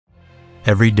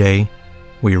Every day,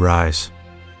 we rise,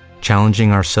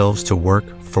 challenging ourselves to work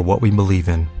for what we believe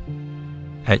in.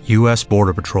 At U.S.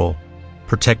 Border Patrol,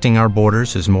 protecting our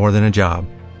borders is more than a job.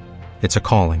 It's a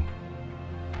calling.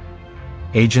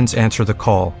 Agents answer the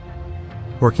call,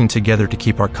 working together to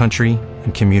keep our country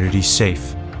and communities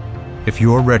safe. If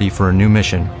you're ready for a new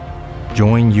mission,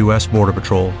 join U.S. Border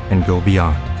Patrol and go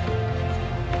beyond.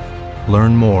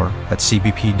 Learn more at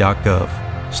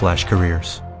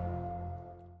cbp.gov/careers.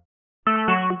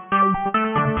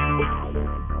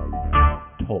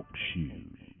 Talk shoes.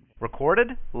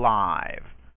 Recorded live.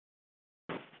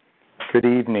 Good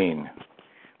evening.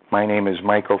 My name is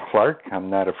Michael Clark. I'm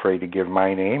not afraid to give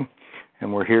my name.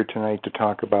 And we're here tonight to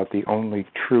talk about the only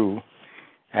true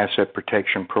asset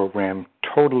protection program,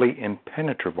 totally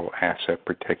impenetrable asset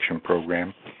protection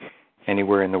program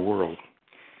anywhere in the world.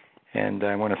 And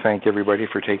I want to thank everybody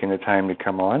for taking the time to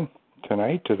come on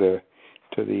tonight to the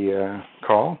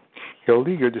call.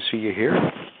 Hildy, good to see you here.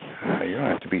 You don't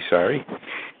have to be sorry.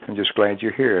 I'm just glad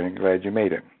you're here and glad you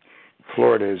made it.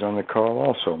 Florida is on the call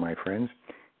also, my friends.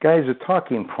 Guys, the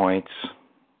talking points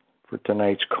for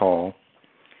tonight's call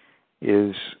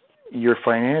is your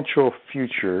financial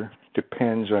future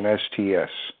depends on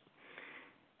STS.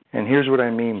 And here's what I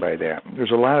mean by that.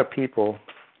 There's a lot of people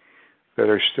that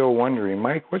are still wondering,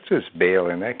 Mike, what's this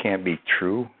bail-in? That can't be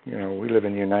true. You know, we live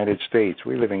in the United States.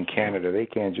 We live in Canada. They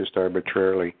can't just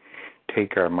arbitrarily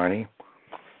take our money.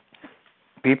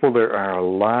 There are a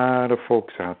lot of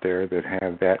folks out there that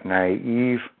have that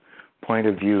naive point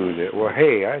of view that, well,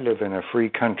 hey, I live in a free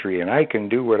country and I can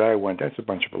do what I want. That's a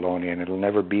bunch of baloney, and it'll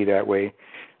never be that way,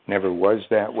 never was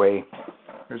that way.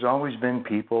 There's always been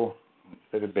people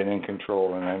that have been in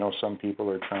control, and I know some people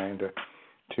are trying to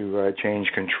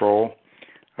change control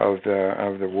of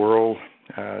the world,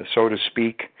 so to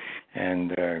speak,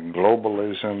 and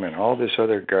globalism and all this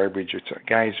other garbage.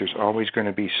 Guys, there's always going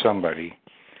to be somebody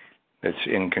that's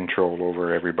in control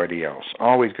over everybody else.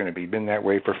 Always going to be. Been that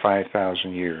way for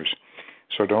 5,000 years.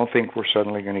 So don't think we're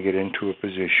suddenly going to get into a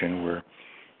position where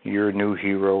your new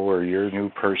hero or your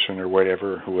new person or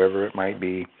whatever, whoever it might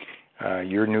be,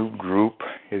 your new group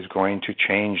is going to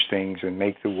change things and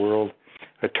make the world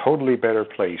a totally better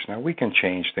place. Now, we can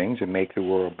change things and make the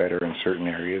world better in certain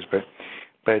areas, but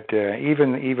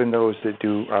even those that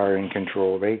are in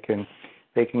control, they can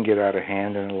get out of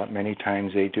hand, and many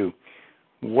times they do.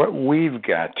 What we've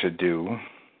got to do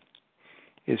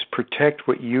is protect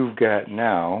what you've got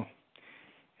now,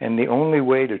 and the only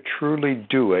way to truly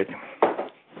do it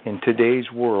in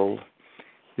today's world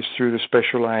is through the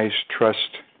specialized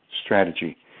trust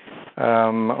strategy.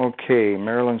 Okay,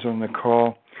 Marilyn's on the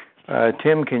call.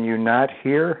 Tim, can you not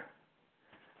hear?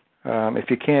 If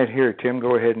you can't hear, Tim,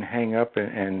 go ahead and hang up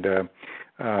and I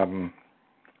don't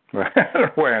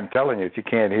know why I'm telling you. If you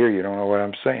can't hear, you don't know what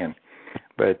I'm saying.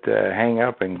 But hang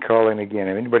up and call in again.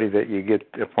 And anybody that you get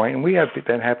a point, and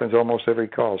that happens almost every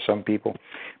call. Some people,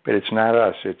 but it's not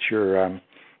us. It's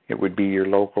it would be your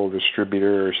local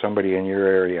distributor or somebody in your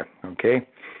area. Okay.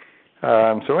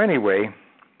 So anyway,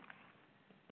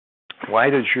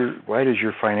 why does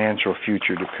your financial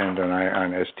future depend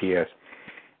on STS?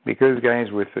 Because, guys,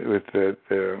 with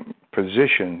the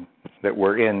position that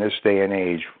we're in this day and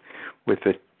age, with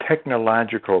the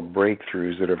technological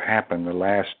breakthroughs that have happened the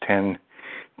last 10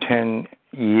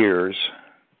 years,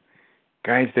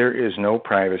 guys, there is no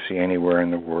privacy anywhere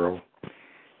in the world,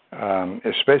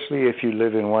 especially if you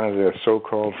live in one of the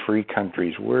so-called free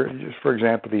countries. For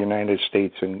example, the United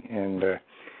States, and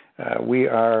we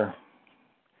are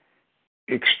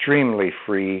extremely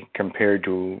free compared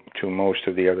to most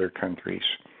of the other countries.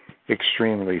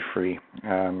 Extremely free,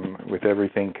 with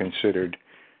everything considered.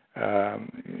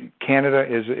 Canada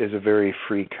is a very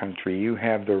free country. You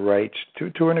have the rights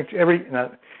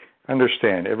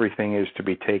understand everything is to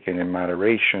be taken in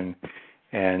moderation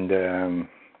and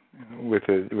with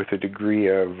a degree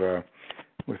of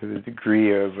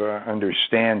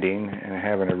understanding and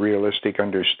having a realistic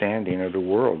understanding of the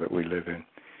world that we live in.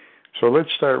 So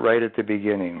let's start right at the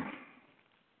beginning.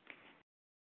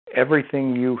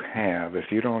 Everything you have,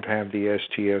 if you don't have the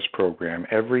STS program,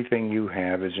 everything you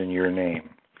have is in your name.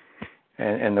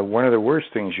 And one of the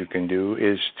worst things you can do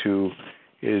is to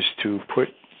put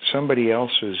somebody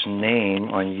else's name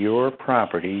on your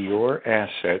property, your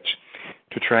assets,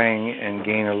 to try and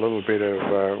gain a little bit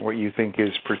of what you think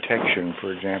is protection.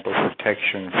 For example,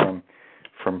 protection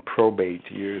from probate.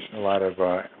 A lot of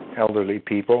elderly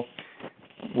people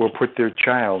will put their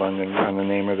child on the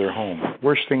name of their home.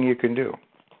 Worst thing you can do.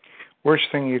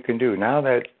 Now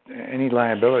that any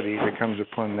liability that comes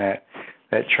upon that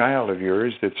child of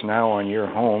yours that's now on your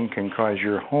home can cause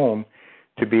your home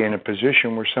to be in a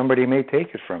position where somebody may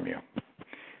take it from you.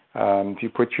 If you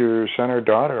put your son or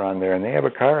daughter on there and they have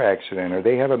a car accident or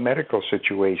they have a medical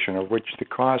situation of which the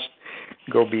costs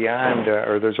go beyond,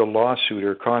 or there's a lawsuit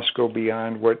or costs go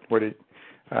beyond what the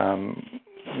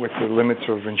limits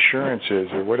of insurance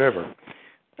is or whatever,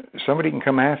 somebody can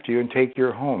come after you and take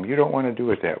your home. You don't want to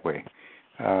do it that way.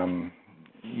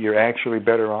 You're actually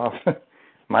better off,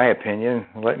 my opinion,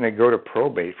 letting it go to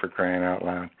probate, for crying out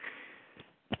loud.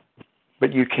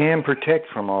 But you can protect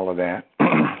from all of that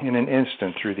in an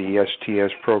instant through the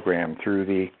STS program, through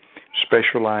the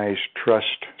Specialized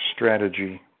Trust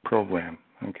Strategy program.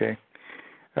 Okay.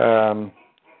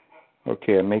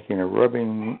 Okay, I'm making a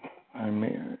rubbing.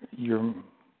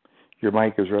 Your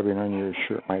mic is rubbing on your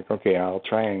shirt, Mike. Okay, I'll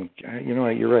try and. You know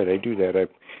what? You're right. I do that.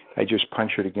 I just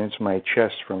punch it against my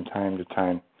chest from time to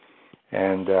time,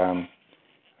 and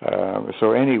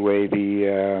so anyway,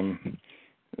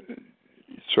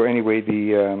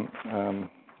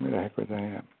 where the heck was I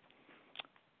at?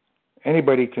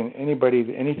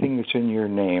 Anything that's in your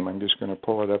name, I'm just going to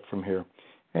pull it up from here.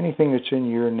 Anything that's in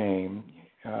your name,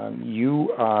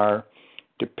 you are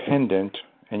dependent,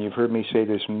 and you've heard me say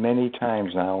this many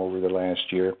times now over the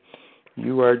last year,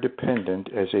 you are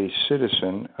dependent as a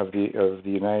citizen of the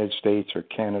United States or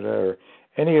Canada or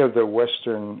any of the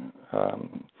Western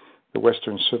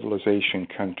civilization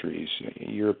countries,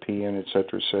 European, et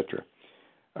cetera,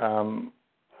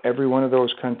 every one of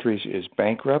those countries is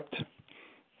bankrupt,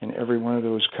 and every one of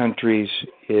those countries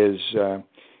is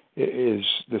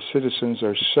the citizens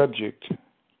are subject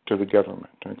to the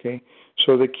government. Okay,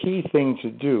 so the key thing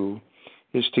to do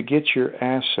is to get your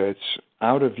assets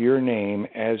out of your name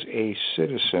as a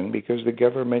citizen, because the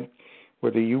government,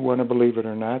 whether you want to believe it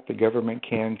or not, the government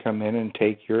can come in and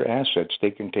take your assets.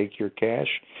 They can take your cash.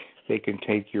 They can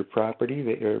take your property,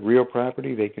 real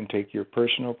property. They can take your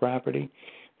personal property.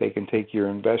 They can take your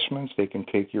investments. They can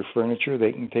take your furniture.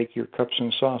 They can take your cups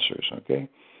and saucers, okay?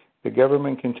 The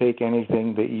government can take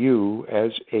anything that you,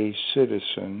 as a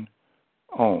citizen,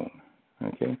 own,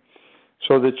 okay?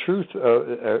 So the truth,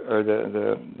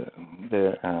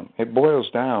 it boils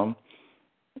down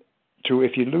to,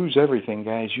 if you lose everything,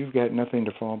 guys, you've got nothing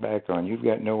to fall back on. You've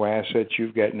got no assets.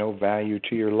 You've got no value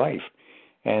to your life.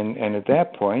 And at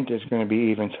that point, it's going to be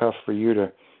even tough for you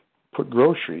to put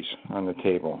groceries on the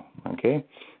table, okay?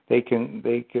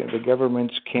 The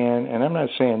governments can, and I'm not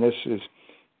saying this is,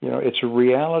 it's a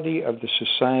reality of the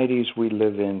societies we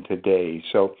live in today.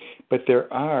 So, but the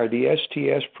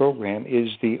STS program is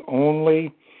the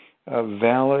only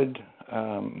valid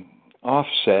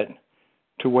offset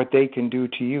to what they can do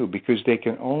to you, because they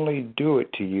can only do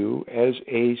it to you as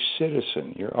a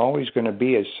citizen. You're always going to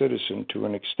be a citizen to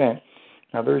an extent.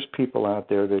 Now, there's people out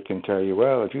there that can tell you,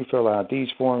 well, if you fill out these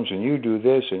forms and you do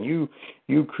this and you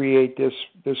create this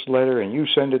letter and you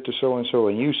send it to so-and-so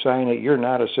and you sign it, you're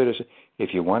not a citizen.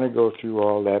 If you want to go through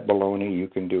all that baloney, you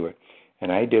can do it. And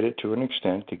I did it to an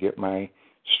extent to get my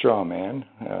straw man,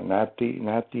 not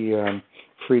the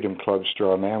Freedom Club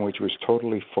straw man, which was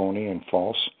totally phony and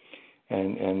false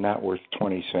and not worth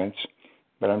 20 cents.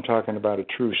 But I'm talking about a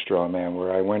true straw man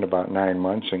where I went about 9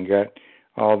 months and got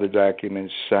all the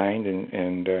documents signed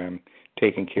and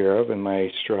taken care of, and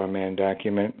my straw man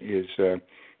document is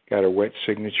got a wet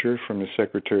signature from the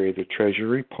Secretary of the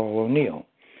Treasury, Paul O'Neill.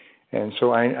 And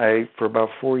so I for about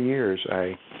 4 years,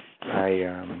 I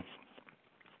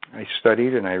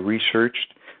studied and I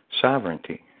researched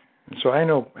sovereignty. And so I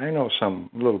know a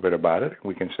little bit about it,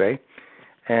 we can say,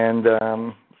 and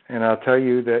I'll tell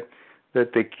you that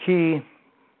the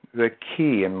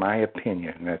key, in my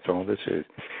opinion, that's all this is.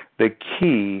 The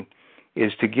key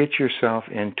is to get yourself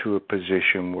into a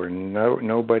position where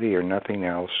nobody or nothing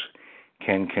else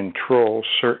can control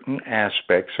certain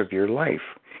aspects of your life.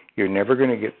 You're never going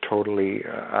to get totally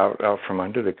out from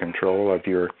under the control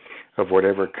of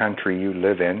whatever country you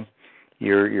live in.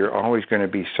 You're always going to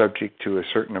be subject to a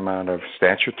certain amount of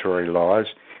statutory laws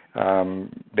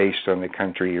based on the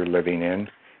country you're living in,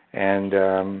 and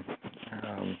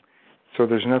so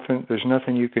there's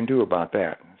nothing you can do about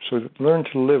that. So learn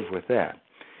to live with that.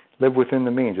 Live within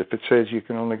the means. If it says you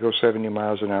can only go 70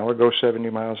 miles an hour, go 70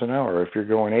 miles an hour. If you're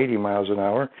going 80 miles an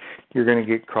hour, you're going to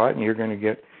get caught, and you're going to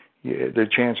get. The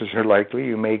chances are likely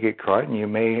you may get caught, and you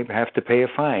may have to pay a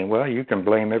fine. Well, you can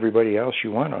blame everybody else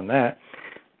you want on that,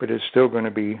 but it's still going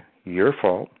to be your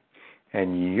fault,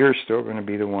 and you're still going to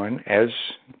be the one, as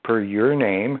per your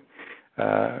name,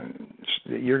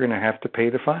 you're going to have to pay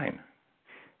the fine.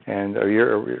 And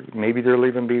maybe there'll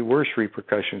even be worse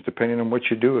repercussions depending on what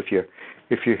you do. If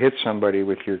you hit somebody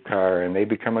with your car and they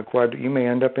become a you may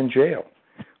end up in jail.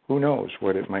 Who knows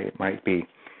what it might be.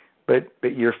 But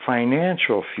your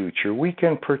financial future, we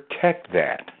can protect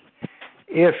that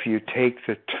if you take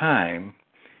the time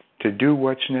to do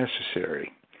what's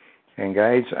necessary. And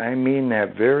guys, I mean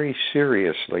that very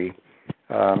seriously,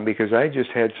 because I just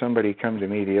had somebody come to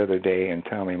me the other day and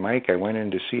tell me, Mike, I went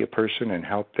in to see a person and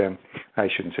helped them. I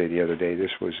shouldn't say the other day,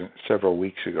 this was several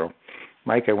weeks ago.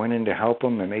 Mike, I went in to help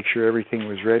them and make sure everything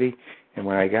was ready. And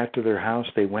when I got to their house,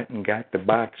 they went and got the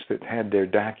box that had their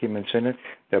documents in it.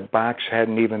 The box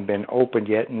hadn't even been opened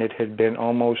yet, and it had been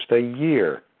almost a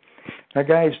year. Now,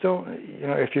 guys,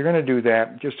 if you're going to do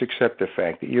that, just accept the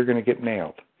fact that you're going to get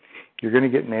nailed. You're going to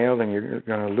get nailed, and you're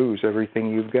going to lose everything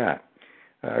you've got.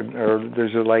 Or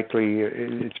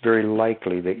it's very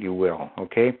likely that you will,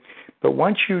 okay? But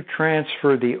once you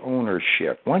transfer the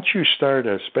ownership, once you start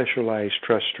a specialized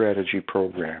trust strategy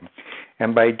program,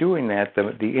 and by doing that,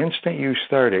 the instant you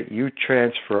start it, you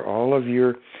transfer all of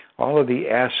the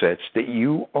assets that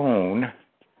you own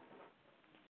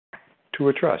to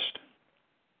a trust.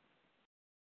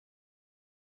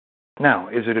 Now,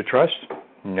 is it a trust?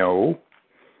 No.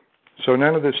 So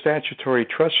none of the statutory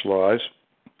trust laws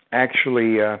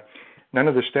actually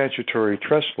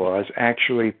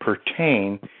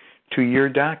pertain to your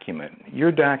document.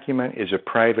 Your document is a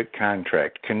private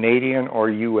contract, Canadian or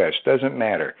U.S., doesn't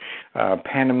matter.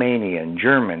 Panamanian,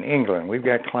 German, England, we've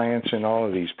got clients in all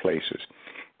of these places.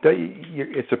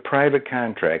 It's a private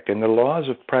contract, and the laws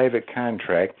of private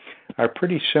contract are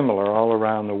pretty similar all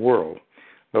around the world.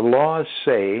 The laws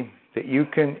say that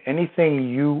anything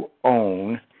you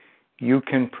own, you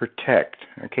can protect,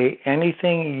 okay?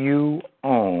 Anything you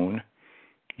own,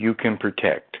 you can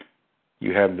protect.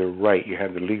 You have the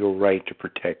legal right to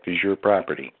protect as your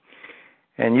property.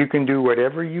 And you can do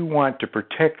whatever you want to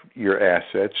protect your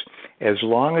assets as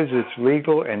long as it's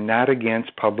legal and not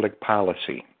against public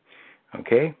policy,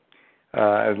 okay?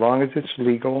 As long as it's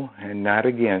legal and not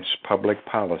against public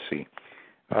policy,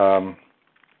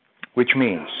 which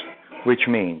means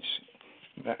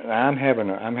I'm having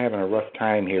a rough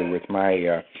time here with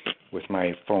my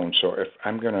phone. So if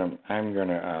I'm gonna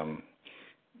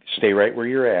stay right where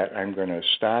you're at. I'm gonna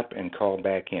stop and call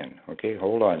back in. Okay,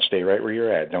 hold on. Stay right where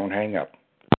you're at. Don't hang up.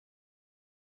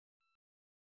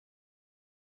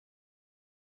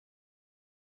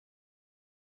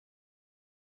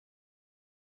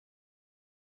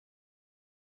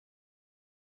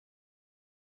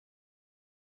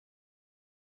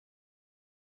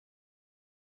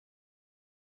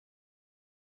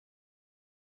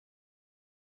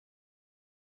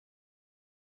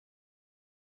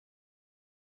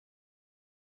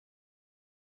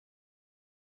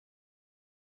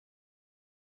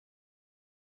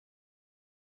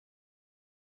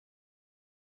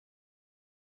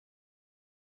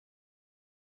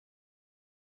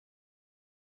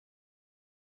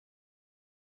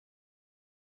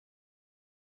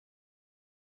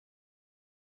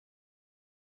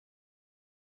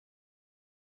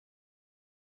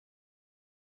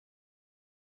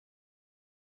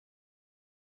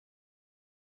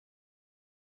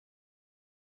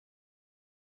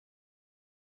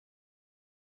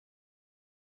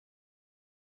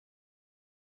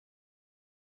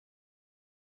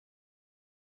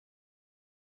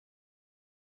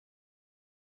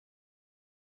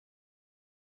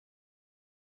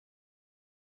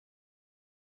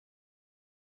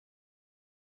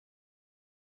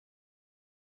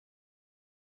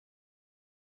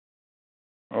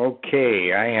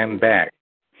 Okay, I am back.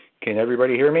 Can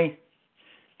everybody hear me?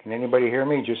 Can anybody hear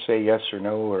me? Just say yes or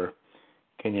no, or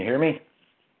can you hear me?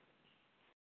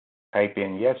 Type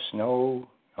in yes, no.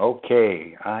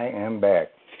 Okay, I am back.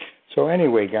 So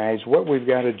anyway, guys, what we've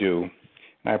got to do,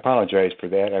 and I apologize for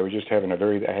that. I was just having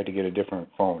I had to get a different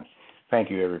phone. Thank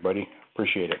you, everybody.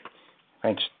 Appreciate it.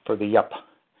 Thanks for the yup.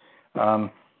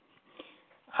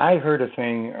 I heard a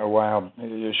thing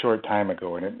a short time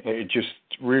ago, and it just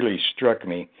really struck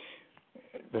me.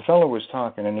 The fellow was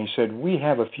talking, and he said, we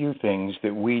have a few things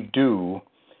that we do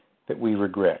that we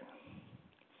regret.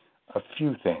 A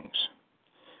few things.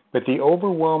 But the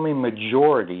overwhelming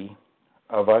majority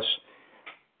of us,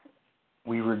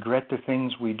 we regret the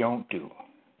things we don't do.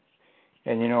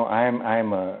 And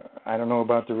I don't know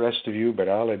about the rest of you, but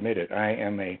I'll admit it. I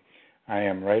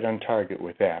am right on target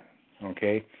with that.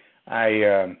 Okay?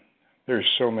 There's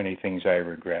so many things I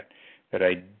regret that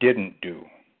I didn't do.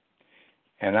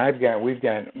 And we've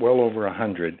got well over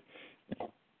 100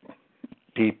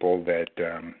 people that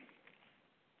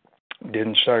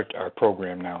didn't start our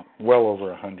program now. Well over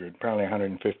 100, probably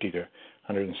 150 to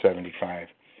 175.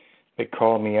 They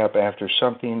called me up after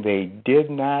something they did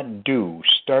not do,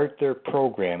 start their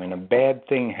program, and a bad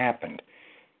thing happened.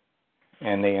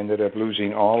 And they ended up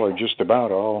losing all or just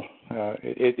about all.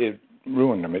 It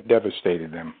ruined them. It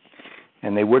devastated them.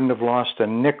 and they wouldn't have lost a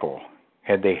nickel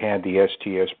had they had the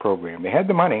STS program. They had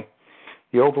the money.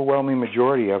 The overwhelming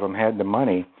majority of them had the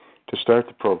money to start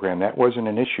the program. That wasn't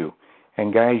an issue.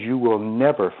 And guys, you will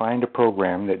never find a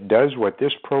program that does what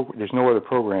this program. There's no other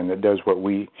program that does what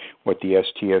the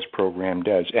STS program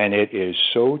does, and it is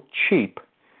so cheap,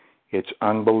 it's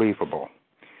unbelievable.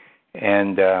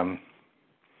 And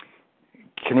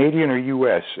Canadian or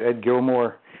U.S., Ed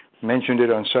Gilmore mentioned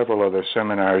it on several other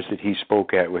seminars that he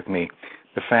spoke at with me.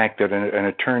 The fact that an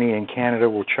attorney in Canada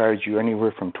will charge you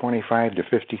anywhere from $25,000 to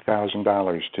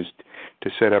 $50,000 to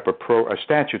set up a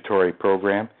statutory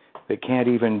program that can't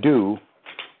even do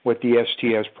what the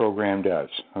STS program does.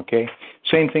 Okay,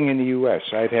 same thing in the U.S.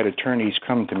 I've had attorneys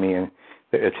come to me and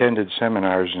attended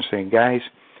seminars and say, guys,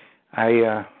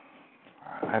 I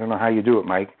don't know how you do it,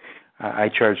 Mike. I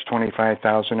charge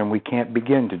 $25,000 and we can't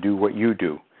begin to do what you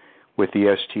do with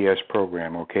the STS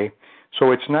program. Okay.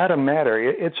 So it's not a matter,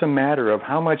 it's a matter of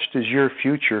how much does your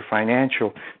future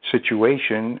financial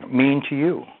situation mean to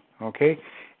you, okay?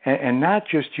 And not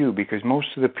just you, because a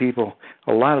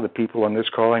lot of the people on this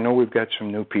call, I know we've got some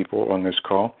new people on this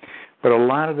call, but a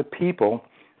lot of the people,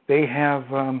 they have,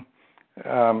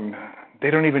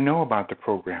 they don't even know about the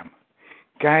program.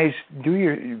 Guys,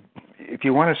 if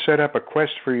you want to set up a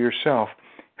quest for yourself,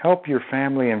 help your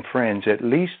family and friends at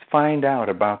least find out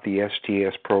about the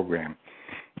STS program.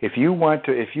 If you want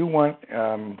the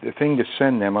thing to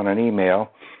send them on an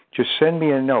email, just send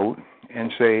me a note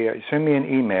and send me an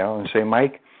email and say,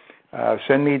 Mike,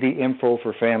 send me the info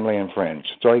for family and friends.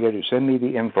 That's all you got to do. Send me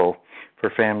the info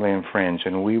for family and friends,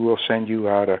 and we will send you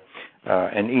out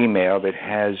an email that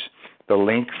has the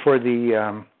link for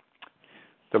the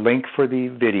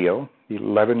video, the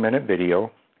 11-minute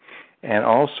video, and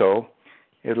also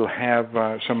it'll have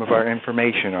some of our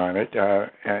information on it,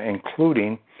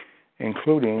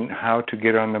 including how to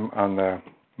get on the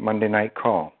Monday night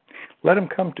call. Let them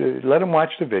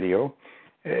watch the video.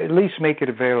 At least make it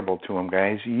available to them,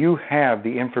 guys. You have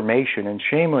the information, and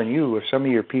shame on you if some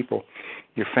of your people,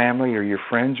 your family or your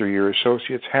friends or your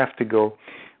associates have to go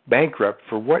bankrupt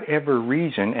for whatever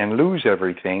reason and lose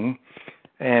everything,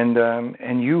 and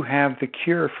you have the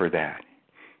cure for that.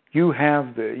 You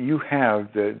have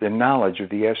the knowledge of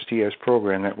the STS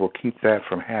program that will keep that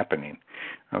from happening.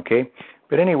 Okay?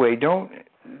 But anyway,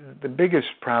 the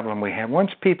biggest problem we have,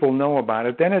 once people know about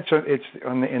it, then it's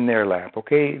in their lap.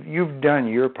 Okay, you've done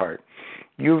your part.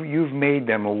 You've made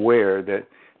them aware that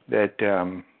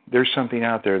there's something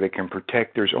out there that can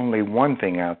protect. There's only one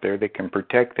thing out there that can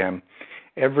protect them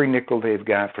every nickel they've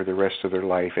got for the rest of their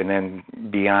life, and then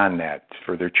beyond that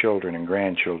for their children and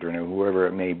grandchildren or whoever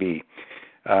it may be.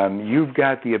 You've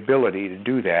got the ability to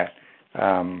do that.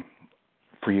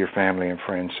 For your family and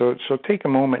friends. So take a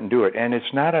moment and do it. And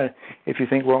it's not if you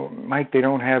think, well, Mike, they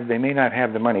may not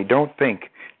have the money. Don't think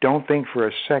for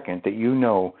a second that you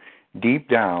know deep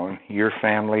down your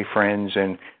family, friends,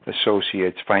 and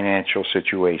associates' financial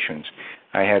situations.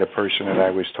 I had a person that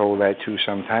I was told that to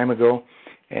some time ago,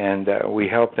 and we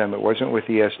helped them. It wasn't with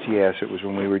the STS. It was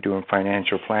when we were doing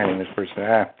financial planning. This person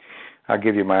said, I'll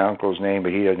give you my uncle's name,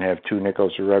 but he doesn't have two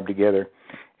nickels to rub together.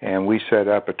 And we set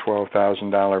up a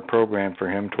 $12,000 program for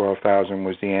him. $12,000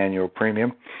 was the annual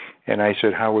premium. And I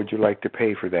said, how would you like to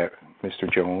pay for that, Mr.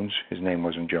 Jones? His name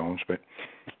wasn't Jones, but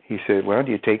he said, well,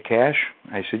 do you take cash?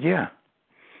 I said, yeah.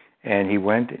 And he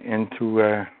went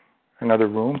into another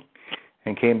room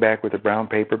and came back with a brown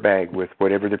paper bag with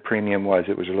whatever the premium was.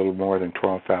 It was a little more than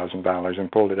 $12,000,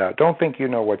 and pulled it out. Don't think you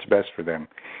know what's best for them,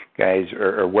 guys,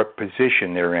 or what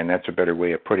position they're in. That's a better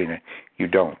way of putting it. You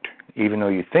don't. Even though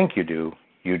you think you do,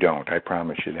 you don't. I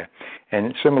promise you that.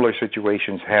 And similar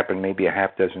situations happen maybe a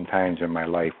half dozen times in my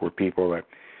life where people that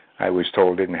I was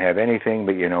told didn't have anything,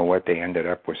 but you know what? They ended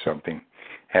up with something,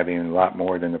 having a lot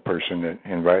more than the person that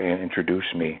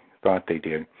introduced me thought they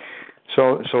did.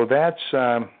 So that's,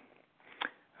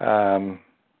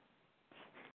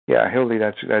 Hildy,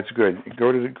 that's good.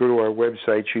 Go to our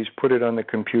website. She's put it on the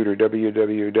computer,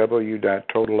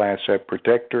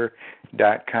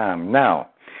 www.totalassetprotector.com. Now,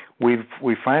 we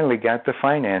finally got the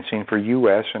financing for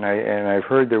U.S. and I've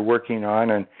heard they're working on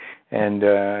and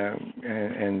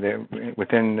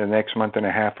within the next month and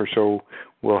a half or so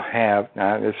we'll have.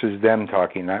 Now this is them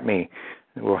talking, not me.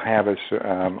 We'll have us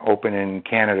open in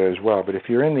Canada as well. But if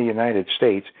you're in the United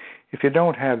States, if you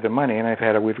don't have the money, and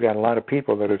we've got a lot of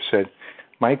people that have said,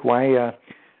 Mike, why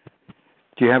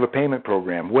do you have a payment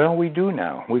program? Well, we do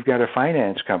now. We've got a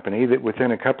finance company that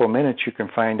within a couple of minutes you can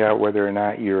find out whether or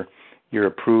not you're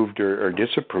approved or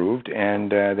disapproved, and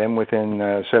then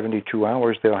within 72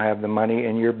 hours they'll have the money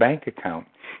in your bank account.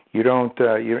 You don't.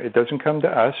 It doesn't come to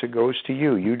us. It goes to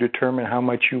you. You determine how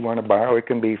much you want to borrow. It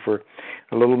can be for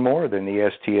a little more than the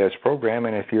STS program,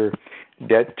 and if your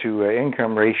debt to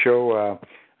income ratio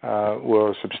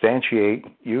will substantiate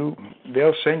you,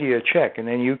 they'll send you a check, and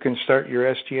then you can start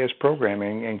your STS program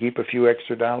and keep a few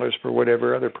extra dollars for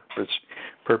whatever other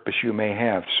purpose you may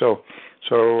have. So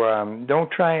don't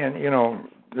try and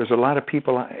There's a lot of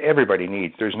people. Everybody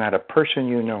needs. There's not a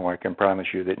person I can promise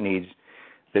you that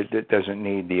doesn't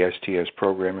need the STS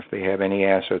program if they have any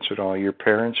assets at all. Your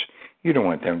parents, you don't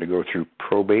want them to go through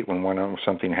probate when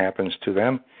something happens to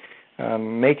them.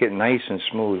 Make it nice and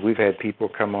smooth. We've had people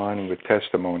come on with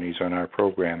testimonies on our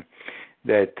program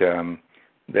that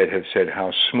have said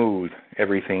how smooth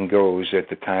everything goes at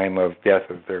the time of death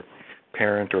of their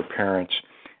parent or parents,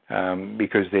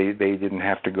 because they didn't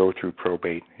have to go through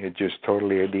probate. It just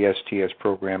totally, the STS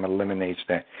program eliminates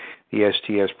that. The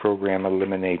STS program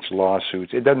eliminates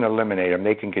lawsuits. It doesn't eliminate them.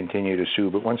 They can continue to sue,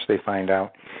 but once they find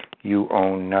out you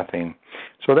own nothing.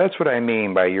 So that's what I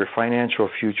mean by your financial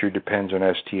future depends on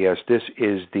STS. This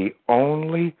is the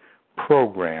only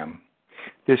program.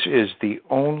 This is the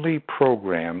only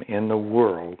program in the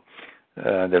world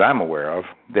that I'm aware of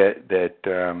that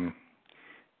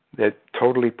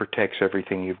totally protects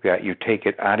everything you've got. You take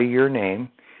it out of your name,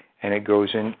 and it goes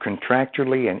in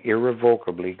contractually and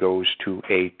irrevocably goes to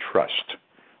a trust.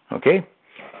 Okay?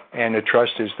 And the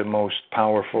trust is the most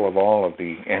powerful of all of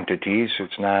the entities.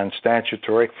 It's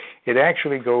non-statutory. It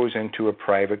actually goes into a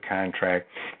private contract,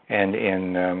 and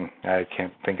I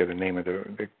can't think of the name of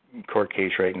the court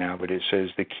case right now, but it says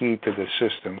the key to the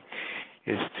system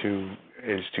is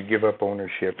to give up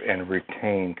ownership and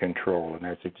retain control, and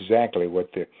that's exactly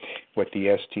what the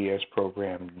STS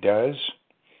program does,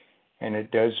 and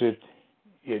it does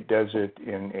it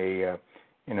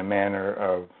in a manner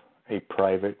of a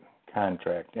private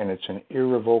contract, and it's an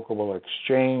irrevocable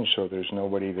exchange, so there's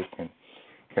nobody that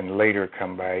can later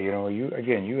come by.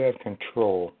 You have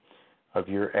control of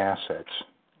your assets,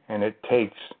 and it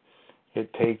takes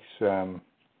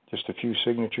just a few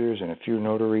signatures and a few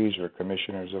notaries or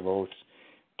commissioners of oaths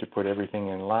to put everything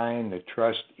in line. The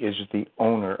trust is the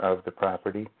owner of the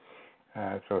property.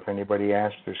 So if anybody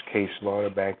asks, there's case law to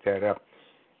back that up.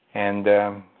 And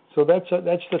so that's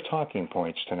the talking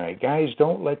points tonight. Guys,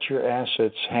 don't let your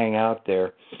assets hang out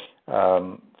there.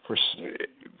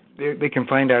 They can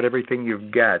find out everything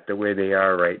you've got the way they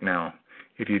are right now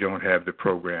if you don't have the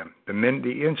program.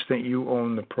 The instant you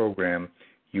own the program,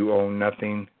 you own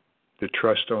nothing. The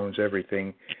trust owns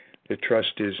everything. The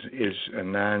trust is a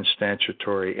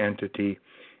non-statutory entity,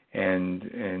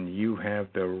 and you have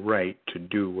the right to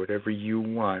do whatever you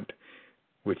want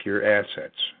with your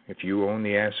assets. If you own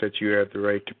the assets, you have the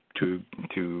right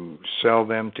to sell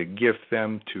them, to gift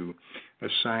them, to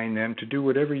assign them, to do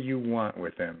whatever you want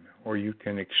with them, or you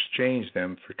can exchange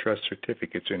them for trust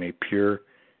certificates in a pure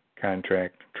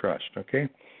contract trust. Okay,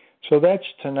 so that's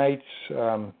tonight's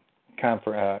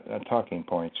talking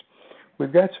points.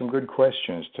 We've got some good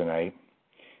questions tonight,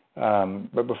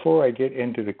 but before I get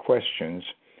into the questions,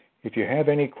 if you have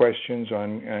any questions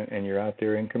and you're out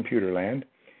there in computer land,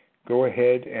 go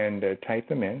ahead and type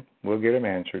them in. We'll get them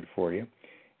answered for you.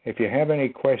 If you have any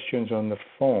questions on the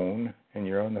phone and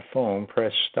you're on the phone,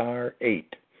 press *8,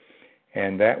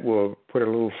 and that will put a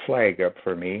little flag up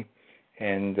for me.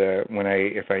 And when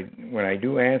I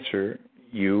do answer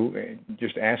you,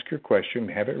 just ask your question,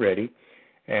 have it ready,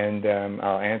 and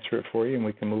I'll answer it for you, and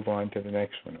we can move on to the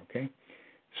next one, okay?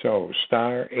 So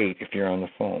 *8 if you're on the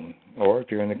phone, or if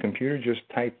you're on the computer, just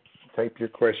type your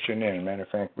question in. As a matter of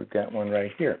fact, we've got one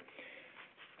right here.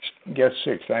 Guess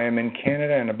 6. I am in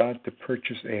Canada and about to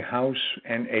purchase a house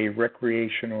and a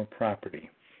recreational property.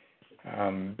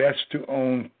 Best to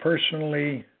own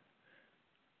personally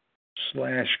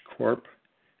 / corp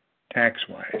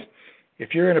tax-wise.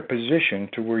 If you're in a position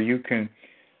to where you can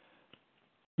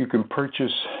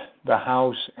purchase the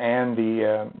house and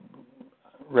the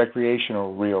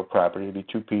recreational real property, it'd be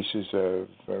two pieces of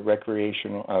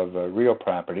real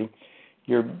property,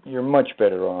 you're much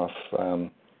better off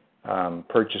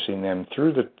purchasing them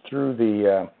through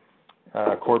the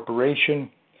corporation,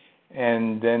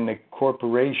 and then the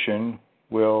corporation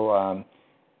will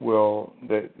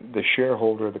the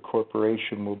shareholder of the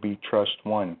corporation will be Trust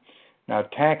 1. Now,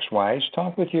 tax-wise,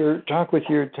 talk with your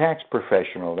tax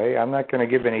professional. I'm not going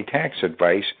to give any tax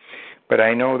advice, but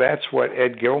I know that's what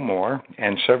Ed Gilmore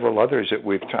and several others that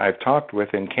I've talked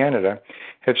with in Canada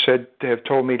have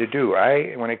told me to do.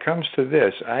 When it comes to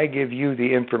this, I give you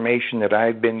the information that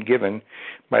I've been given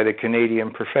by the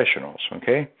Canadian professionals.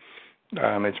 Okay,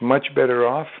 it's much better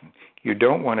off. You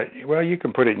don't want it. Well, you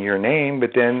can put it in your name,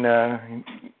 but then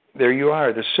there you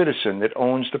are, the citizen that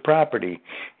owns the property.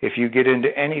 If you get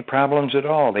into any problems at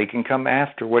all, they can come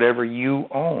after whatever you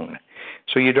own.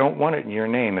 So you don't want it in your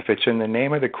name. If it's in the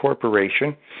name of the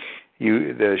corporation,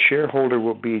 the shareholder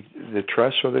will be the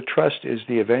trust, so the trust is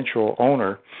the eventual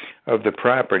owner of the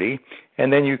property.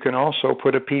 And then you can also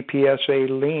put a PPSA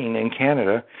lien in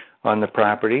Canada on the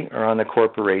property or on the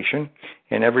corporation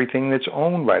and everything that's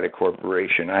owned by the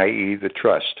corporation, i.e. the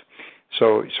trust.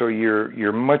 So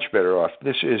you're much better off.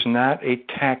 This is not a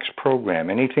tax program.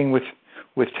 Anything with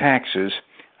taxes,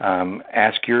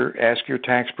 ask your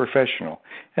tax professional,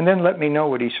 and then let me know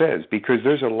what he says, because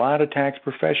there's a lot of tax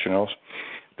professionals.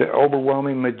 The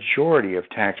overwhelming majority of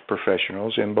tax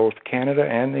professionals in both Canada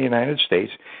and the United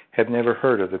States have never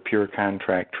heard of the Pure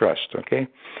Contract Trust, okay?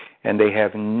 And they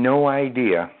have no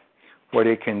idea what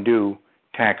it can do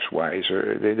tax-wise,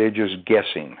 or they're just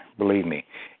guessing, believe me.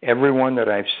 Everyone that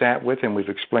I've sat with and we've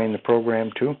explained the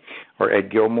program to, or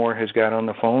Ed Gilmore has got on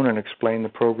the phone and explained the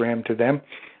program to them,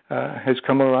 has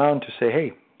come around to say,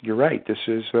 hey, you're right,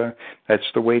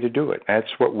 that's the way to do it. That's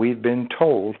what we've been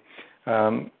told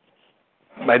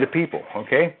by the people,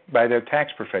 okay, by the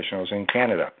tax professionals in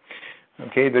Canada.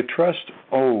 Okay, the trust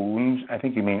owns, I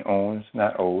think you mean owns,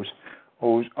 not owes,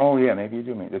 oh yeah, maybe you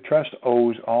do mean, the trust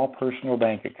owes all personal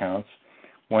bank accounts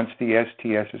once the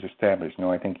STS is established.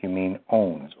 No, I think you mean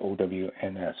owns,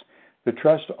 O-W-N-S. The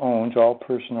trust owns all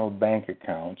personal bank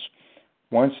accounts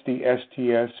once the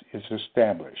STS is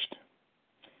established.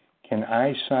 Can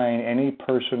I sign any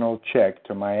personal check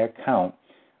to my account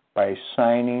by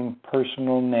signing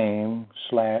personal name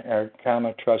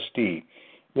comma trustee?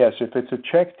 Yes, if it's a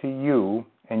check to you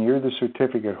and you're the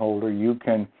certificate holder, you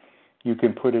can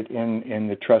put it in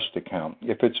the trust account.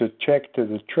 If it's a check to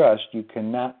the trust, you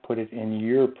cannot put it in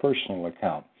your personal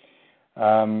account.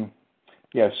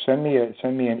 Yes, send me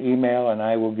an email and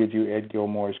I will give you Ed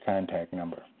Gilmore's contact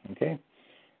number. Okay.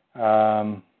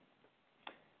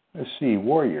 Let's see,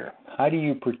 Warrior. How do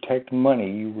you protect money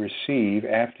you receive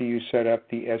after you set up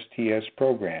the STS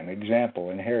program?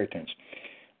 Example, inheritance,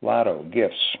 lotto,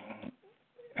 gifts.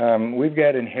 We've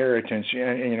got inheritance,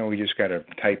 and we just got to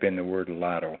type in the word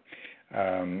lotto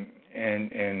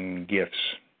and gifts.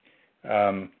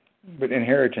 But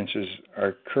inheritances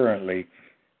are currently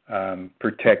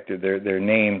protected. They're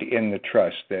named in the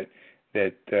trust that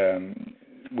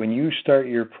when you start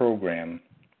your program,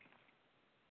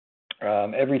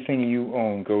 everything you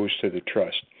own goes to the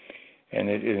trust, and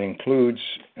it includes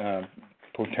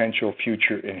potential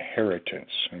future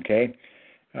inheritance, okay?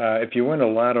 If you win a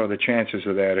lotto, the chances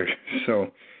of that are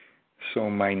so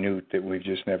minute that we've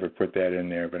just never put that in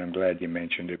there, but I'm glad you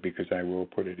mentioned it because I will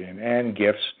put it in. And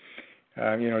gifts,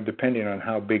 depending on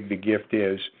how big the gift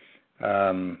is,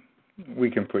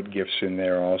 we can put gifts in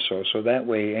there also. So that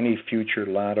way any future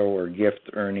lotto or gift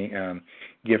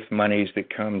monies that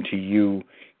come to you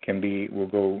will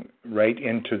go right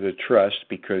into the trust,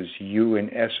 because you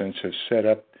in essence have set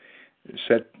up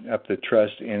the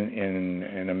trust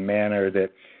in a manner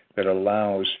that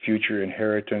allows future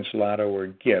inheritance, lotto, or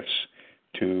gifts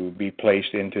to be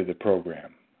placed into the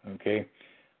program. Okay.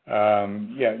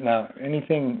 Now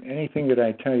anything that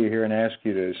I tell you here and ask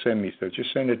you to send me stuff,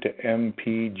 just send it to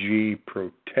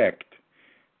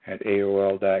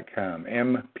mpgprotect@aol.com.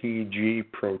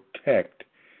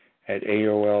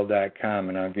 mpgprotect@aol.com,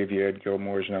 and I'll give you Ed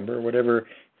Gilmore's number or whatever.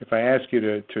 If I ask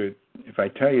you if I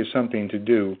tell you something to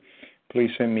do,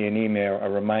 please send me an email, a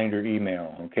reminder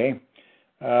email, okay?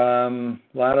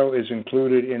 Lotto is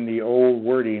included in the old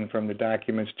wording from the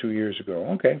documents 2 years ago.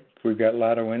 Okay, if we've got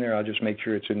lotto in there, I'll just make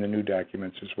sure it's in the new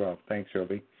documents as well. Thanks,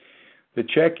 Sylvie. The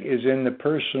check is in the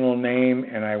personal name,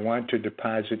 and I want to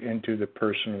deposit into the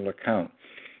personal account.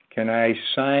 Can I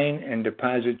sign and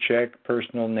deposit check,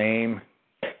 personal name,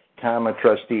 comma,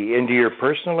 trustee, into your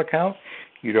personal account?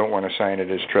 You don't want to sign it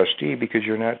as trustee because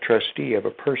you're not trustee of a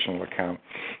personal account.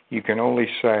 You can only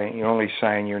sign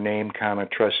your name, comma,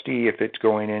 trustee if it's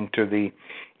going into the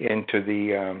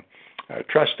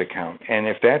trust account. And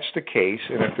if that's the case,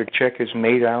 and if the check is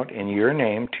made out in your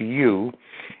name to you,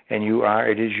 and you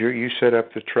set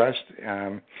up the trust,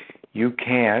 you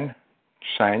can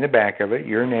sign the back of it,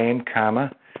 your name,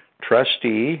 comma,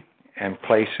 trustee, and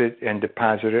place it and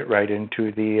deposit it right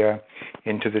into the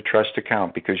trust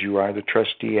account, because you are the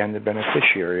trustee and the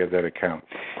beneficiary of that account.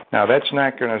 Now, that's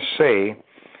not going to say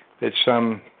that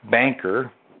some banker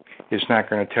is not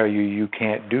going to tell you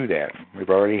can't do that.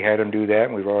 We've already had them do that,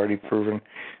 and we've already proven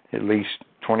at least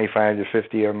 25 to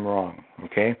 50 of them wrong.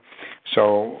 Okay,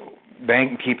 so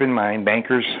keep in mind,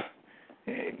 bankers.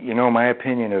 My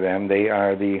opinion of them, they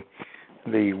are the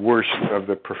worst of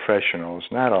the professionals.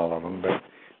 Not all of them,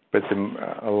 but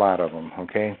a lot of them,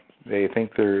 okay? They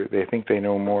think they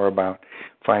know more about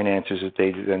finances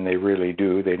than they really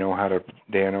do. They know how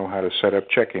to set up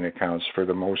checking accounts for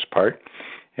the most part,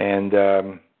 and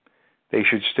they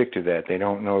should stick to that. They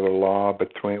don't know the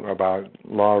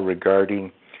law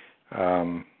regarding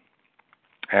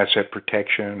asset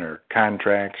protection or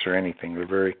contracts or anything.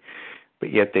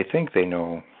 But yet they think they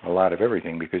know a lot of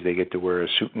everything because they get to wear a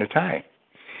suit and a tie,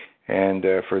 and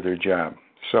for their job.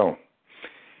 So,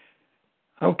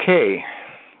 okay,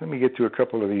 let me get to a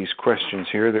couple of these questions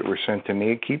here that were sent to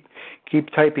me. Keep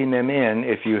typing them in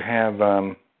if you have. Let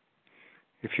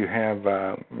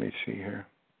me see here.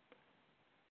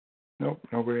 Nope,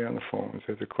 nobody on the phone. Is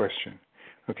that a question?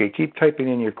 Okay, keep typing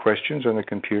in your questions on the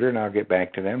computer, and I'll get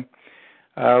back to them.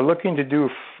 Looking to do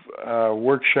a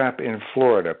workshop in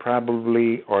Florida,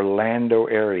 probably Orlando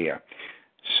area.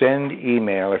 Send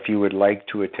email if you would like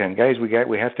to attend. Guys, we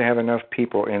have to have enough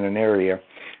people in an area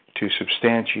to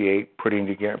substantiate putting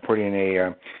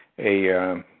a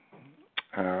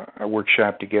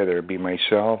workshop together. It'd be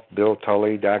myself, Bill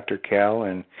Tully, Dr. Cal,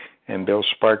 and Bill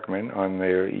Sparkman on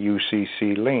their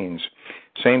UCC liens.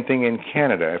 Same thing in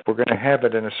Canada. If we're going to have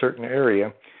it in a certain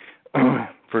area,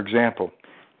 for example,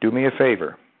 do me a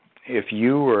favor. If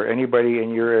you or anybody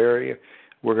in your area,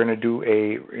 we're going to do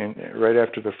right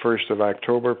after the 1st of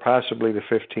October, possibly the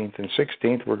 15th and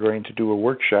 16th, we're going to do a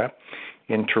workshop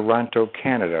in Toronto,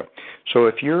 Canada. So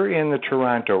if you're in the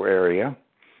Toronto area,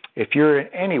 if you're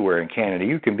anywhere in Canada,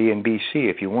 you can be in BC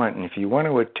if you want. And if you want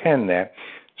to attend that,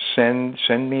 send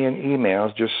me an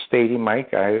email just stating,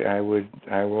 Mike, I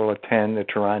will attend the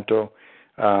Toronto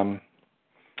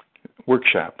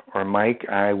workshop, or Mike,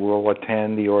 I will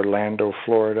attend the Orlando,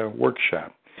 Florida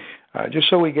workshop. Just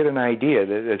so we get an idea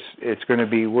that it's going to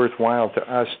be worthwhile to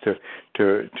us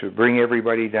to bring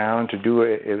everybody down to do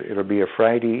it. It'll be a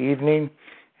Friday evening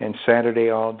and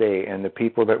Saturday all day. And the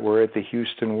people that were at the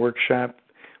Houston workshop,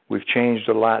 we've changed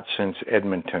a lot since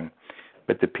Edmonton.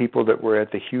 But the people that were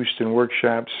at the Houston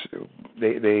workshops,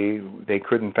 they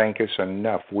couldn't thank us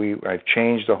enough. I've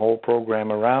changed the whole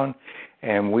program around,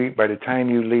 and by the time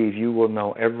you leave, you will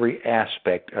know every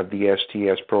aspect of the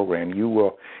STS program. You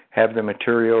will have the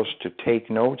materials to take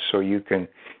notes, so you can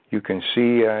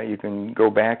see, you can go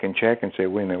back and check and say,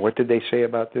 wait a minute, what did they say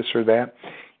about this or that?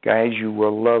 Guys, you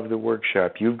will love the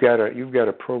workshop. You've got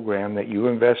a program that you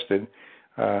invested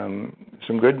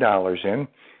some good dollars in.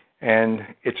 And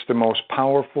it's the most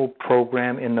powerful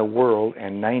program in the world,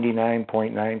 and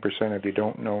 99.9% of you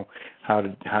don't know how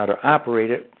to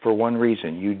operate it for one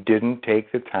reason. You didn't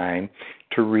take the time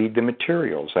to read the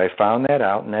materials. I found that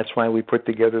out, and that's why we put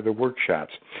together the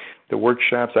workshops. The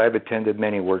workshops, I've attended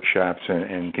many workshops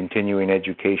and continuing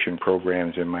education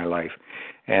programs in my life,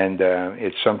 and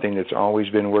it's something that's always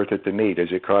been worth it to me.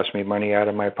 Does it cost me money out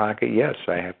of my pocket? Yes,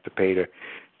 I have to pay to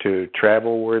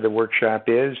travel where the workshop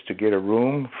is, to get a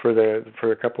room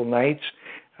for a couple nights,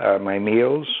 my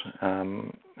meals,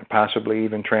 possibly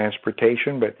even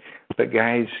transportation. But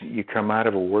guys, you come out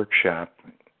of a workshop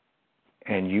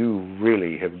and you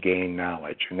really have gained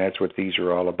knowledge, and that's what these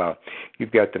are all about.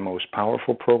 You've got the most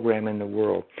powerful program in the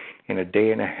world. In a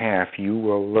day and a half, you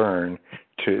will learn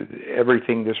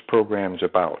everything this program's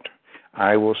about.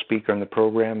 I will speak on the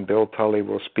program. Bill Tully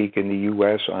will speak in the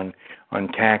U.S. on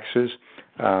taxes.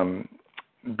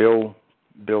 Bill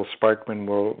Sparkman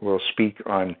will speak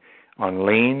on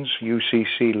liens,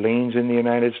 UCC liens in the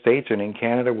United States, and in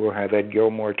Canada we'll have Ed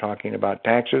Gilmore talking about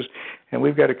taxes, and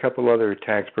we've got a couple other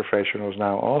tax professionals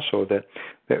now also that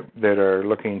are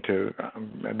looking to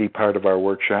be part of our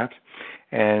workshops,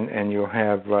 and you'll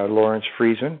have Lawrence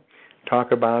Friesen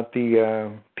talk about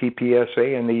the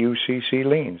PPSA and the UCC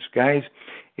liens. Guys,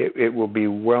 it will be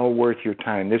well worth your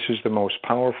time. This is the most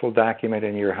powerful document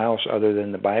in your house other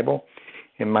than the Bible,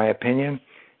 in my opinion,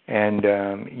 and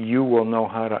you will know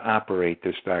how to operate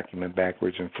this document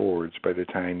backwards and forwards by the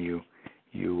time you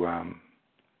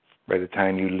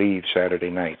leave Saturday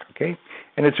night, okay?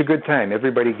 And it's a good time.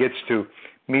 Everybody gets to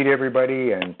meet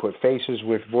everybody and put faces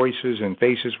with voices and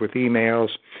faces with emails.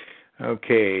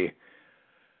 Okay.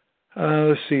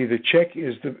 Let's see. The check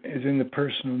is in the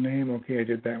personal name. Okay, I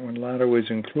did that one. Lotto is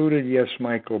included. Yes,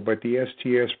 Michael, but the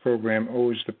STS program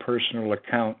owes the personal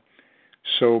account.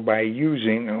 So by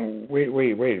using, wait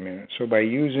a minute. So by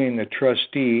using the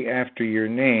trustee after your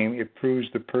name, it proves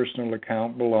the personal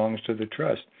account belongs to the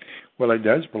trust. Well, it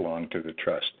does belong to the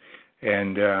trust,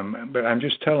 and but I'm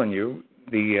just telling you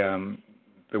the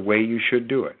way you should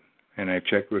do it. And I've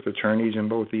checked with attorneys in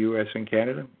both the U.S. and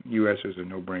Canada. U.S. is a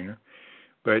no-brainer.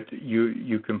 But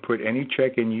you can put any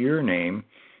check in your name.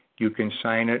 You can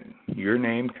sign it, your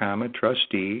name, comma,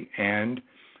 trustee, and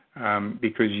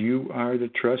because you are the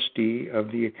trustee of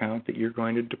the account that you're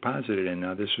going to deposit it in.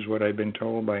 Now, this is what I've been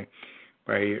told by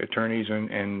attorneys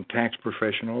and tax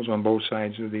professionals on both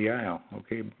sides of the aisle,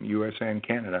 okay, U.S. and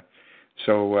Canada.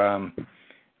 So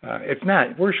if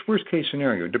not, worst case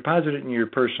scenario, deposit it in your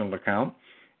personal account,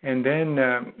 and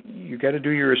then you got to do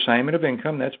your assignment of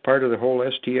income. That's part of the whole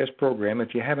STS program.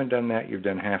 If you haven't done that, you've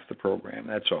done half the program.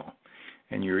 That's all,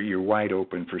 and you're wide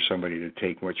open for somebody to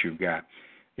take what you've got.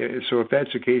 So if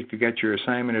that's the case, if you got your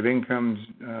assignment of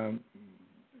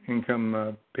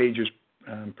income pages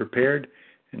prepared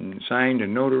and signed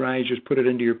and notarized, just put it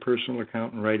into your personal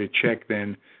account and write a check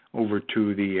then over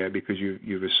to the because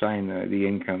you've assigned the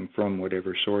income from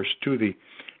whatever source to the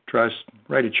trust.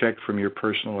 Write a check from your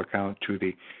personal account to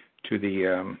the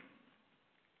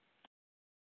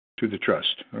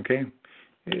trust. Okay,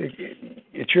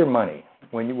 it's your money.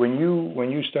 When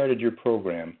you started your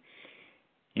program,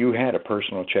 you had a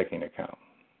personal checking account.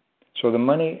 So the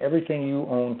money, everything you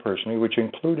own personally, which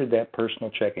included that personal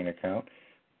checking account,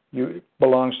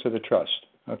 belongs to the trust.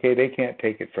 Okay, they can't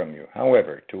take it from you.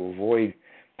 However, to avoid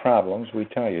problems, we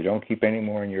tell you don't keep any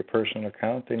more in your personal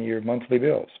account than your monthly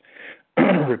bills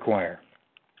require.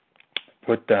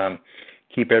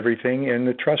 Keep everything in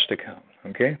the trust account.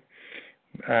 Okay,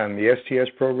 the STS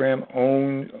program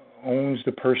owns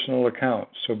the personal account.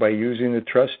 So by using the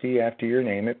trustee after your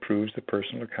name, it proves the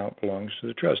personal account belongs to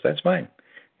the trust. That's fine.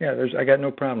 Yeah, I got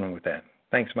no problem with that.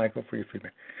 Thanks, Michael, for your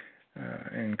feedback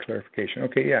and clarification.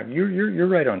 Okay, yeah, you're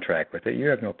right on track with it. You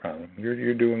have no problem.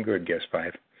 You're doing good, guest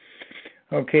 5.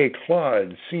 Okay,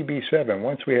 Claude, CB7.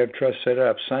 Once we have trust set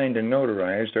up, signed and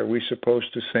notarized, are we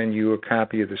supposed to send you a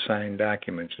copy of the signed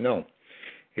documents? No.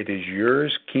 It is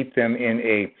yours. Keep them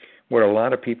in what a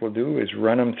lot of people do is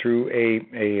run them through a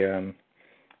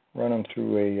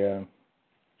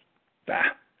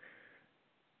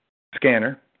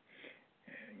scanner.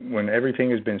 When everything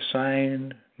has been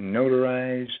signed,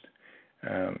 notarized,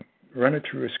 run it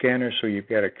through a scanner so you've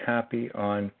got a copy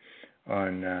on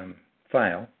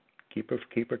file. Keep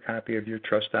a copy of your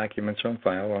trust documents on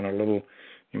file on a little.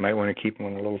 You might want to keep them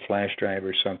on a little flash drive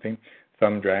or something,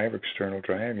 thumb drive, external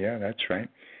drive. Yeah, that's right.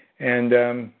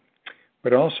 And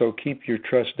but also keep your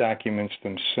trust documents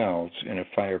themselves in a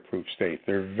fireproof state.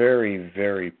 They're very,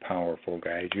 very powerful,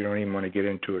 guys. You don't even want to get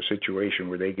into a situation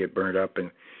where they get burnt up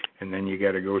and then you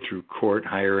got to go through court,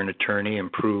 hire an attorney,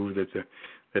 and prove that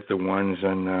the ones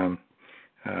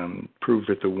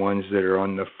that are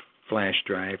on the flash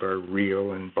drive are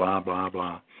real and blah blah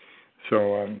blah.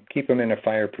 So keep them in a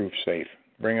fireproof safe.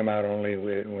 Bring them out only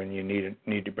when you need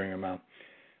to bring them out.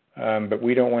 But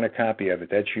we don't want a copy of it.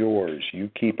 That's yours. You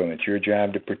keep them. It's your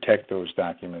job to protect those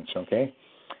documents, okay?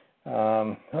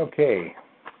 Okay,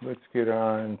 let's get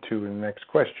on to the next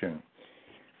question.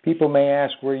 People may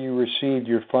ask where you received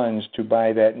your funds to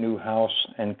buy that new house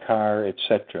and car,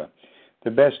 etc. The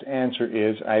best answer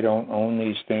is I don't own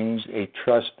these things. A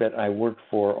trust that I work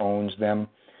for owns them.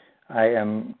 I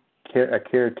am a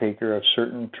caretaker of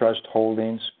certain trust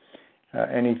holdings.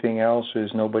 Anything else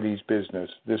is nobody's business.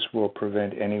 This will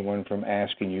prevent anyone from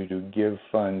asking you to give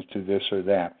funds to this or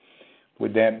that.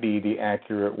 Would that be the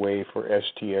accurate way for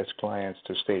STS clients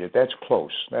to state it? That's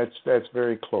close. That's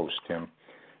very close, Tim.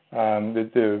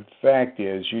 The fact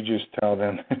is, you just tell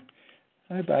them,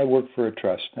 I work for a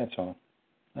trust. That's all.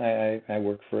 I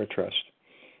work for a trust.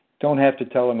 Don't have to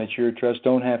tell them it's your trust.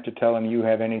 Don't have to tell them you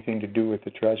have anything to do with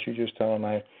the trust. You just tell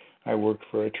them I work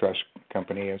for a trust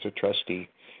company as a trustee.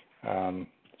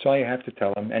 That's all you have to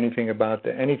tell them. Anything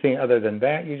other than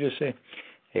that, you just say,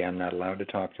 "Hey, I'm not allowed to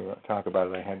talk about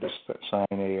it. I had to sign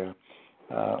a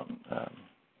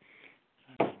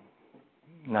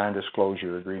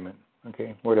non-disclosure agreement."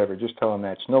 Okay, whatever. Just tell them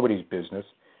that's nobody's business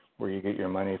where you get your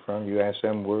money from. You ask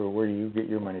them where do you get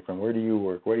your money from? Where do you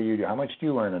work? What do you do? How much do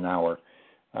you earn an hour?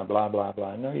 Blah blah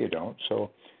blah. No, you don't.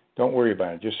 So don't worry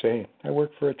about it. Just say, "I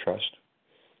work for a trust,"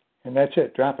 and that's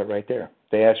it. Drop it right there.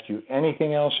 They ask you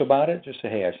anything else about it, just say,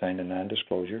 "Hey, I signed a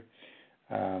non-disclosure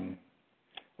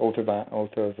oath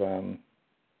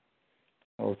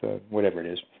of whatever it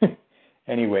is."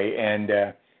 Anyway, and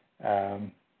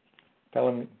tell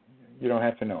them you don't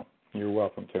have to know. You're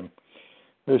welcome to.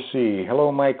 Let's see.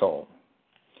 Hello, Michael.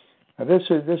 Now this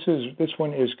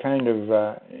one is kind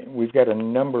of we've got a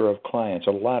number of clients,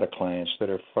 a lot of clients that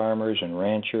are farmers and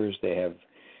ranchers. They have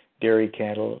dairy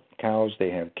cows. They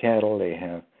have cattle.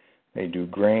 They do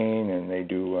grain, and they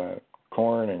do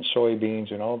corn and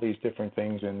soybeans and all these different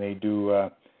things, and they do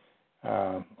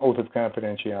oath of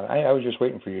confidentiality. I was just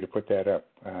waiting for you to put that up,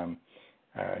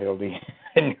 Hildy.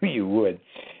 I knew you would.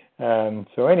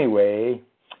 So anyway,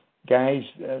 guys,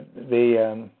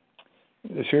 this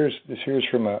here's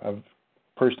from a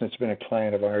person that's been a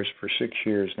client of ours for 6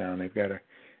 years now, and they've got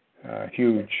a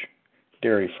huge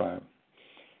dairy farm.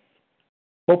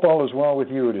 Hope all is well with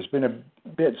you. It has been a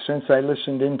bit since I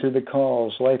listened into the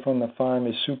calls. Life on the farm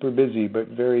is super busy, but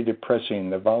very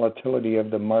depressing. The volatility of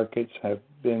the markets have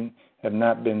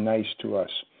not been nice to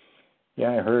us.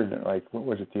 Yeah, I heard, like, what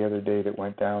was it the other day that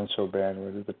went down so bad?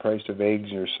 Was it the price of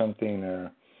eggs or something?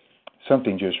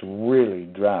 Something just really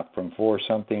dropped from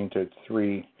 4-something to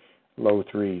 3, low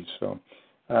 3s. So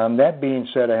that being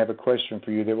said, I have a question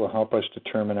for you that will help us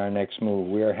determine our next move.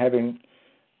 We are having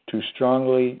to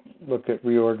strongly look at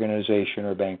reorganization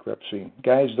or bankruptcy.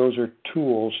 Guys, those are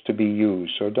tools to be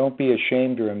used, so don't be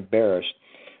ashamed or embarrassed.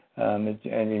 And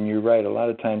you're right, a lot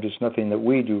of times it's nothing that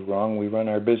we do wrong. We run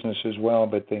our business as well,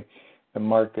 but the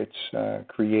markets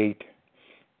create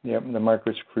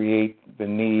the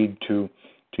need to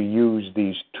use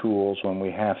these tools when we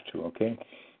have to, okay?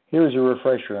 Here's a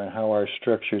refresher on how our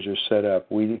structures are set up.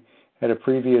 We had a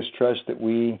previous trust that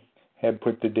we had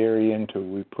put the dairy into.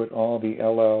 We put all the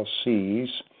LLCs,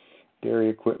 dairy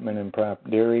equipment and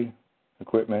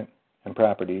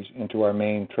properties, into our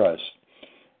main trust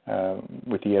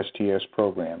with the STS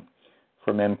program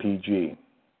from MPG.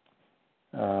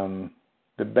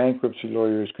 The bankruptcy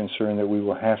lawyer is concerned that we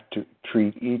will have to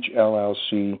treat each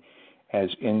LLC as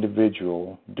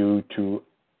individual due to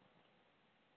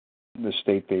the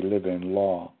state they live in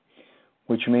law,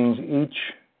 which means each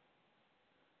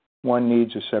one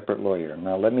needs a separate lawyer.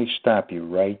 Now, let me stop you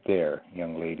right there,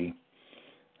 young lady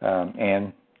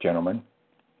and gentlemen,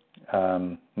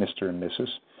 Mr. and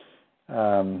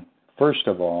Mrs. First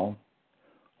of all,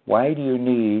 why do you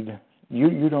need,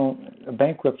 you don't,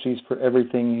 bankruptcy is for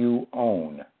everything you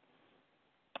own.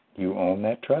 You own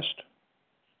that trust?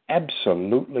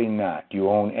 Absolutely not. Do you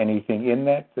own anything in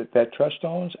that trust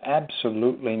owns?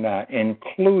 Absolutely not,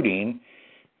 including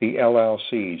the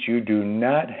LLCs. You do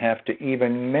not have to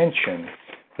even mention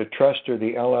the trust or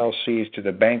the LLCs to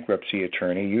the bankruptcy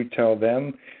attorney. You tell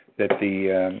them that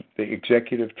the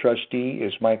executive trustee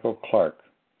is Michael Clark.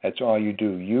 That's all you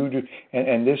do. You do,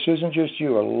 and this isn't just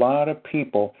you. A lot of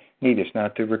people need this. Now,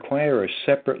 to require a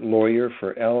separate lawyer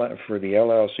for the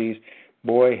LLCs,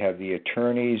 boy, have the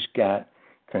attorneys got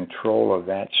control of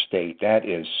that state. That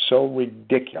is so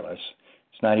ridiculous.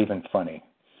 It's not even funny.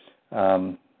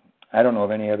 I don't know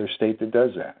of any other state that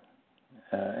does that.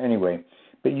 Anyway,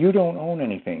 but you don't own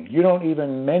anything. You don't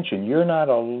even mention, you're not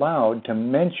allowed to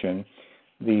mention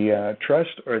the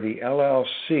trust or the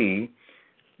LLC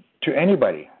to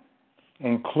anybody,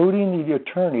 including the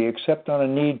attorney, except on a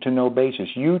need-to-know basis.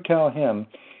 You tell him,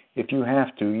 if you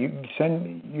have to,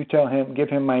 you tell him, give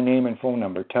him my name and phone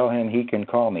number. Tell him he can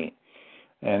call me,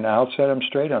 and I'll set him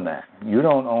straight on that. You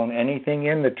don't own anything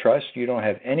in the trust. You don't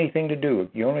have anything to do.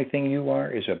 The only thing you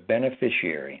are is a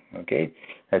beneficiary, okay?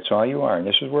 That's all you are. And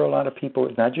this is where a lot of people,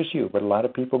 not just you, but a lot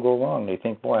of people go wrong. They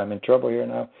think, boy, I'm in trouble here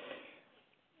now.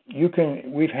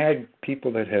 We've had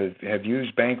people that have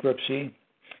used bankruptcy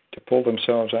to pull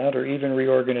themselves out, or even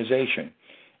reorganization.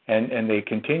 And they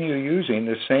continue using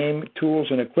the same tools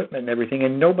and equipment and everything,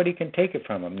 and nobody can take it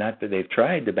from them. Not that they've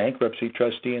tried, the bankruptcy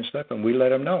trustee and stuff, and we let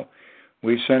them know.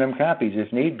 We've sent them copies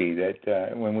if need be,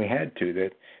 that when we had to,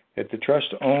 that the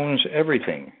trust owns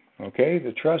everything, okay?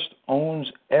 The trust owns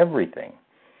everything,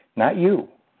 not you.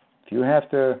 If you have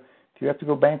to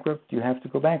go bankrupt, you have to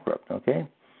go bankrupt, okay?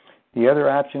 The other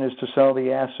option is to sell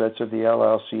the assets of the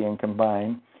LLC and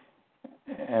combine,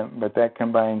 but that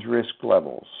combines risk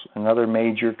levels. Another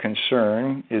major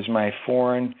concern is my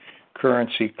foreign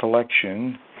currency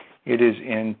collection. It is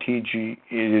in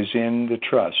the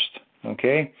trust,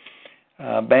 okay?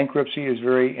 Bankruptcy is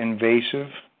very invasive.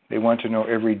 They want to know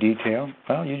every detail.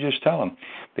 Well, you just tell them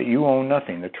that you own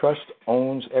nothing. The trust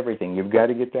owns everything. You've got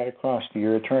to get that across to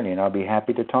your attorney, and I'll be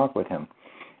happy to talk with him.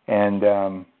 And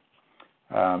the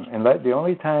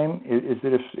only time is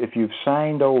that if you've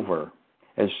signed over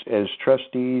as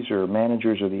trustees or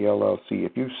managers of the LLC,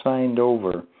 if you've signed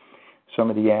over some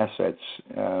of the assets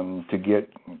to get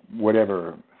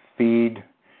whatever feed,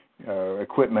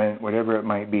 equipment, whatever it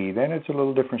might be, then it's a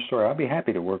little different story. I'll be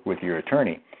happy to work with your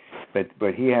attorney,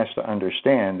 but he has to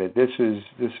understand that this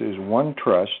is one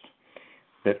trust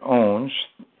that owns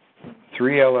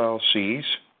 3 LLCs,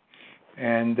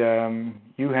 and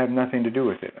you have nothing to do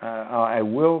with it. I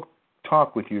will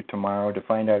talk with you tomorrow to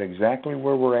find out exactly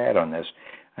where we're at on this.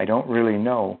 I don't really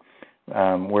know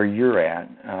where you're at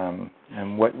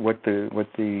and what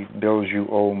the bills you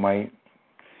owe might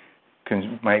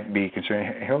be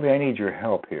concerned. Hildy, I need your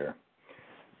help here.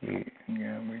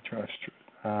 Yeah, we trust.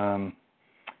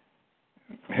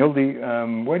 Hildy,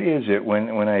 what is it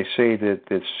when I say that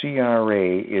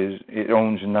CRA it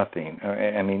owns nothing?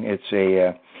 I mean, it's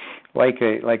like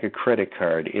a credit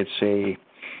card. It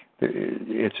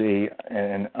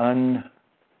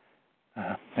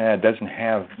doesn't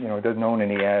have, it doesn't own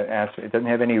any assets. It doesn't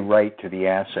have any right to the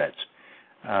assets.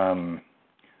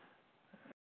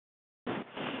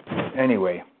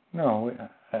 Anyway, no,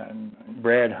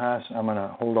 Brad Haas, I'm going to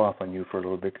hold off on you for a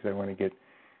little bit because I want to get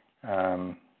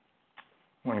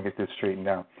this straightened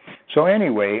out. So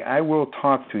anyway, I will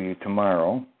talk to you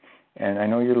tomorrow, and I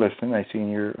know you're listening. I seen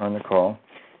you're on the call.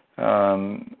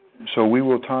 So we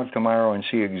will talk tomorrow and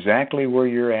see exactly where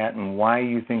you're at and why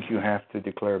you think you have to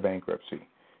declare bankruptcy.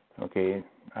 Okay.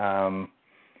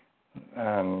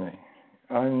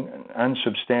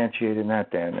 Unsubstantiated,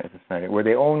 not that. That's not it. Where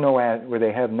they own where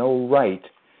they have no right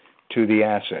to the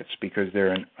assets because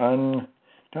they're an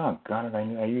doggone it,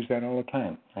 I use that all the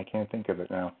time. I can't think of it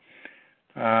now.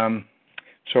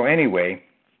 So anyway,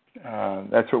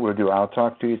 that's what we'll do. I'll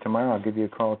talk to you tomorrow. I'll give you a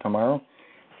call tomorrow,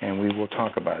 and we will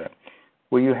talk about it.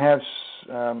 Will you have,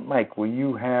 Mike, will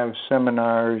you have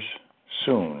seminars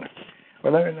soon?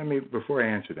 Well, let me before I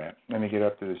answer that, let me get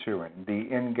up to this here one. The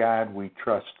In God We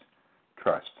Trust.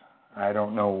 I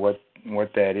don't know what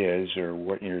that is or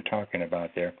what you're talking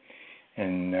about there.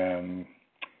 And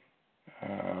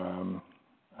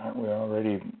aren't we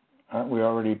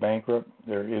already bankrupt?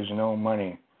 There is no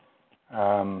money.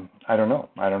 I don't know.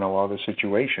 I don't know all the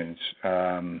situations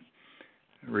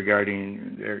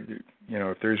regarding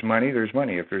if there's money, there's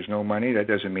money. If there's no money, that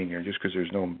doesn't mean just because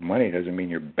there's no money doesn't mean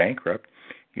you're bankrupt.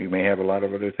 You may have a lot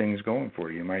of other things going for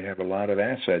you. You might have a lot of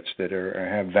assets that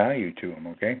have value to them.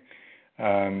 Okay,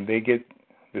 they get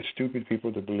the stupid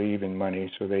people to believe in money,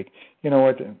 so they,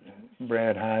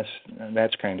 Brad Haas,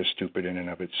 that's kind of stupid in and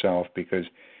of itself because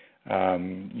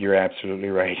you're absolutely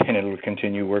right, and it'll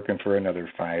continue working for another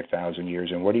 5,000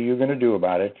 years. And what are you going to do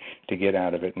about it to get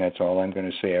out of it? And that's all I'm going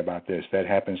to say about this. That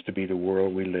happens to be the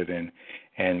world we live in,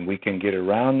 and we can get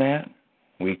around that.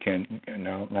 We can,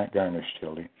 no, not garnished,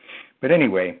 Hildy. But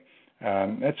anyway,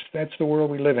 that's the world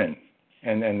we live in,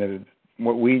 and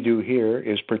what we do here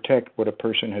is protect what a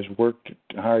person has worked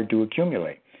hard to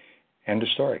accumulate. End of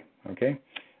story. Okay.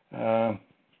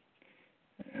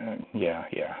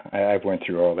 I've went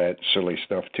through all that silly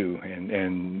stuff too,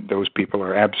 and those people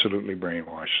are absolutely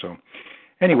brainwashed. So,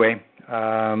 anyway,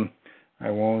 I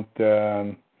won't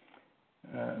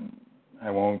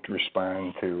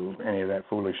respond to any of that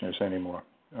foolishness anymore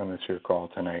on this here call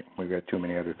tonight. We've got too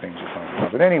many other things to talk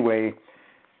about. But anyway,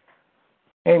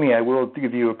 Amy, I will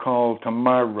give you a call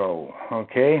tomorrow.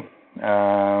 Okay.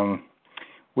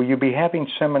 Will you be having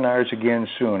seminars again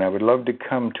soon? I would love to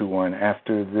come to one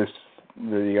after the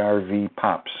RV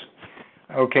pops.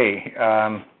 Okay,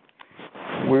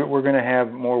 we're going to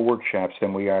have more workshops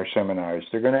than we are seminars.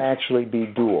 They're going to actually be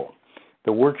dual.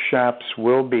 The workshops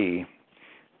will be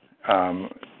to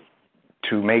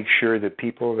make sure that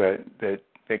people that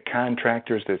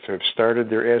contractors that have started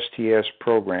their STS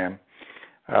program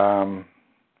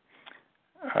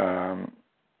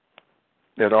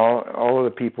that all of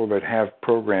the people that have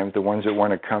programs, the ones that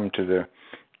want to come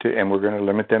and we're going to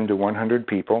limit them to 100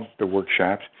 people, the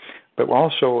workshops, but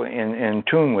also in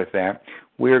tune with that,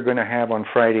 we're going to have on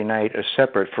Friday night a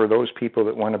separate for those people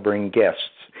that want to bring guests,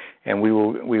 and we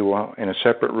will in a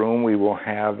separate room we will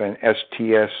have an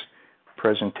STS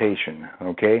presentation.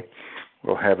 Okay,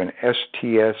 we'll have an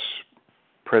STS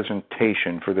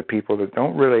presentation for the people that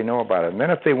don't really know about it, and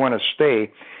then if they want to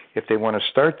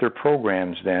start their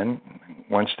programs, then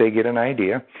once they get an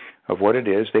idea of what it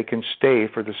is, they can stay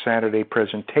for the Saturday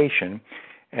presentation,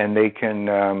 and they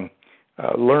can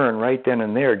learn right then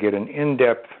and there, get an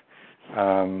in-depth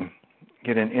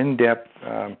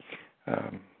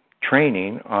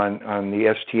training on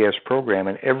the STS program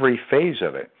and every phase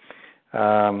of it.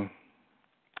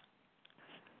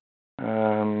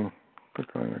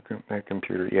 Click on that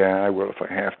computer. Yeah, I will if I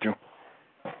have to.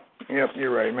 Yep,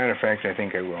 you're right. Matter of fact, I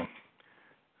think I will.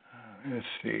 Let's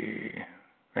see.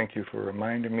 Thank you for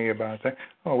reminding me about that.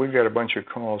 Oh, we've got a bunch of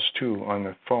calls, too, on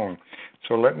the phone.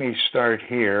 So let me start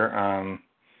here.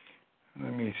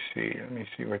 Let me see. Let me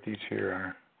see what these here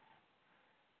are.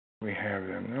 We have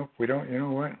them. Nope, we don't. You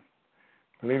know what?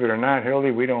 Believe it or not,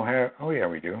 Hildy, we don't have. Oh, yeah,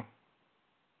 we do.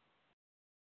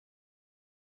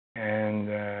 And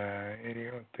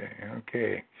Idiote.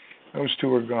 Okay. Those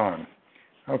two are gone.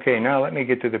 Okay, now let me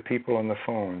get to the people on the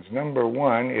phones. Number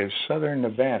one is Southern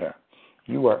Nevada.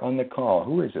 You are on the call.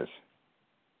 Who is this?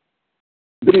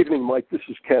 Good evening, Mike. This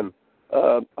is Ken.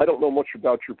 I don't know much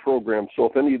about your program, so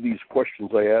if any of these questions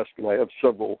I ask, and I have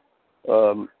several,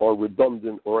 are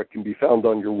redundant or it can be found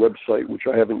on your website, which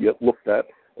I haven't yet looked at,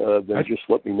 then just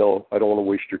let me know. I don't want to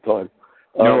waste your time.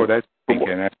 No, that's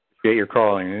weekend. I appreciate your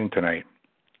calling in tonight.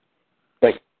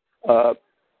 Thanks.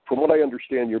 From what I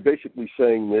understand, you're basically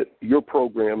saying that your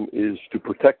program is to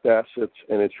protect assets,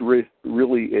 and it's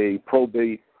really a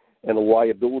probate and a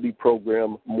liability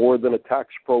program more than a tax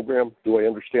program. Do I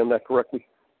understand that correctly?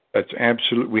 That's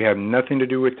absolute. We have nothing to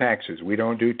do with taxes. We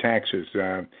don't do taxes.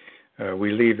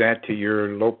 We leave that to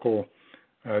your local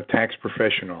tax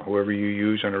professional. Whoever you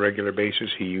use on a regular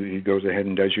basis, he goes ahead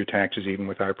and does your taxes even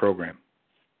with our program.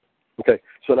 Okay,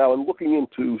 so now I'm looking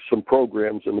into some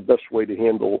programs and the best way to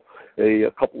handle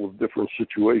a couple of different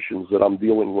situations that I'm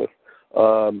dealing with.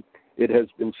 It has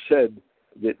been said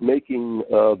that making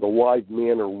the live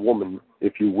man or woman,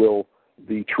 if you will,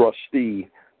 the trustee,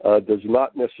 does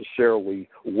not necessarily,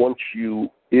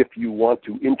 if you want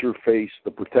to interface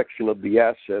the protection of the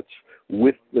assets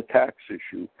with the tax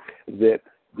issue, that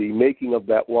the making of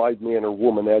that live man or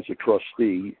woman as a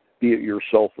trustee, be it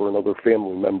yourself or another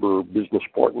family member, business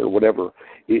partner, whatever,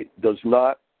 it does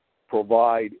not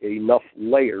provide enough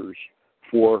layers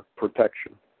for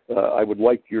protection. I would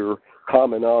like your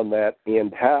comment on that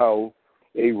and how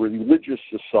a religious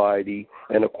society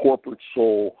and a corporate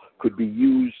soul could be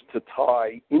used to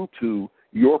tie into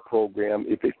your program,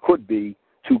 if it could be,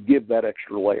 to give that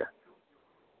extra layer.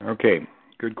 Okay,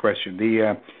 good question.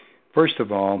 First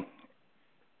of all,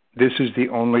 this is the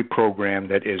only program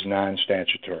that is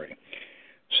non-statutory.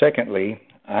 Secondly,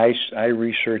 I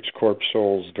researched corp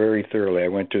souls very thoroughly. I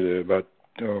went to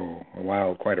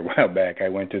quite a while back. I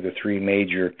went to the three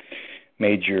major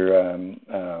major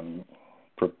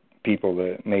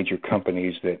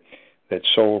companies that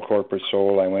sold corporate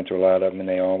soul. I went to a lot of them, and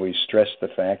they always stressed the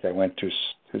fact. I went to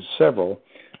several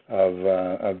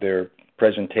of their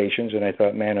presentations, and I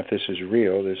thought, man, if this is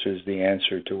real, this is the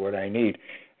answer to what I need.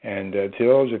 And to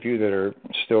those of you that are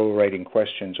still writing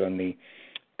questions on the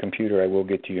computer, I will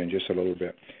get to you in just a little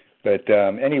bit. But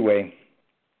anyway,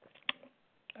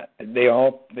 they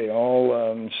all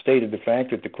stated the fact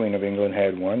that the Queen of England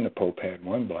had one, the Pope had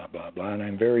one, blah, blah, blah. And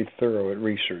I'm very thorough at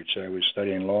research. I was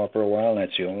studying law for a while, and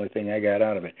that's the only thing I got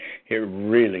out of it. It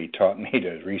really taught me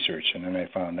to research, and then I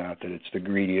found out that it's the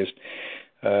greediest,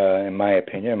 in my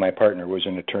opinion. My partner was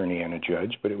an attorney and a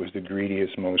judge, but it was the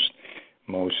greediest, most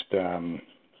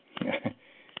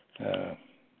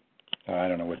I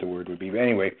don't know what the word would be. But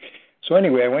anyway,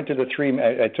 I went to the three.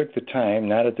 I took the time,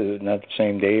 not the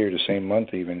same day or the same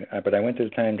month even, but I went to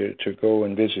the time to go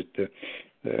and visit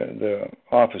the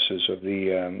offices of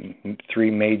the three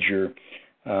major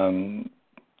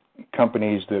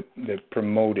companies that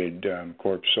promoted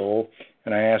Corp Soul,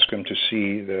 and I asked them to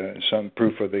see some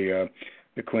proof of the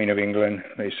Queen of England.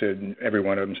 They said, every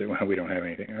one of them said, well, we don't have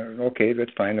anything. Okay,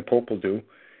 that's fine. The Pope will do.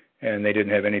 And they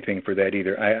didn't have anything for that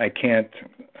either.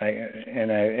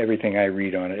 Everything I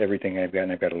read on it, everything I've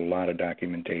got a lot of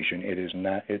documentation. It is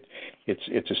not.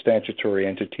 It's a statutory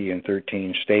entity in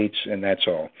 13 states, and that's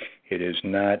all. It is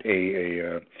not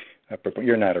you're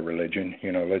not a religion.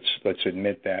 Let's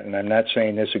admit that. And I'm not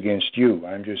saying this against you.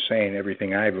 I'm just saying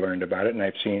everything I've learned about it, and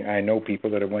I know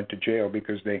people that have went to jail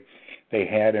because they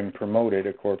had and promoted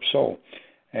a corp soul.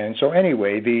 And so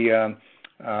anyway,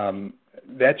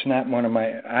 that's not one of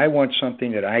my. I want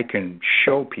something that I can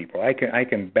show people. I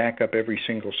can back up every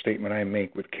single statement I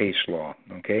make with case law.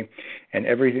 Okay, and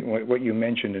everything. What you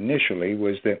mentioned initially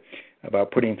was that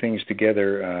about putting things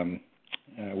together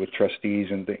with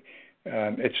trustees and things.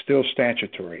 It's still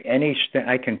statutory.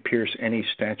 I can pierce any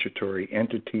statutory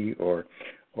entity or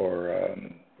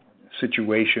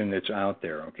situation that's out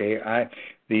there. Okay,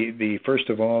 the first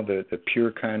of all, the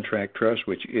pure contract trust,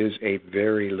 which is a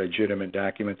very legitimate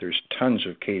document. There's tons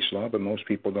of case law, but most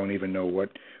people don't even know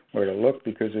where to look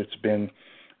because it's been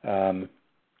hidden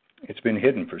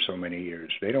for so many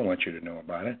years. They don't want you to know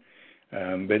about it.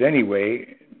 But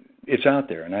anyway, it's out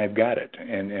there, and I've got it.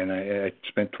 And I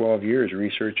spent 12 years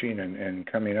researching and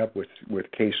coming up with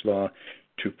case law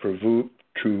to prove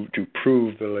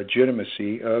the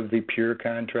legitimacy of the pure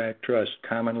contract trust,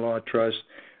 common law trust,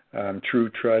 true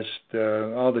trust,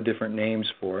 all the different names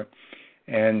for it.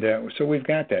 And so we've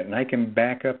got that, and I can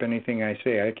back up anything I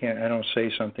say. I don't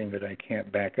say something that I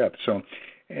can't back up. So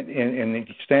in the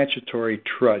statutory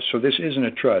trust, so this isn't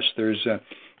a trust. There's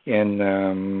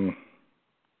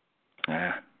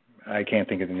I can't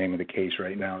think of the name of the case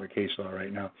right now, the case law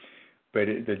right now, but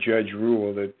the judge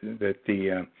ruled that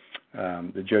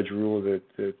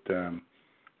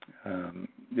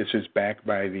this is backed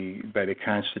by the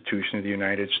Constitution of the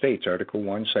United States, Article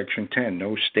 1, Section 10.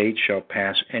 No state shall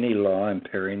pass any law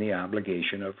impairing the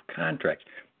obligation of contracts,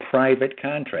 private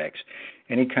contracts.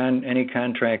 Any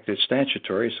contract that's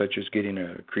statutory, such as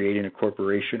creating a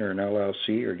corporation or an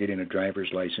LLC or getting a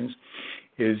driver's license,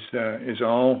 is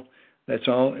all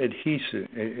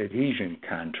adhesion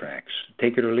contracts.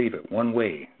 Take it or leave it, one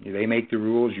way. They make the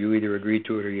rules. You either agree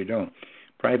to it or you don't.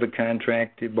 Private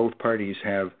contract, both parties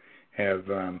have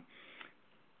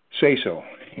say so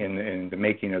in the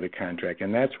making of the contract,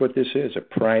 and that's what this is, a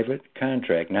private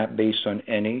contract, not based on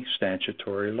any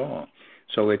statutory law.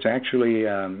 So it's actually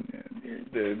in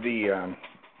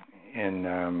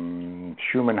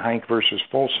Schumann, Heinck versus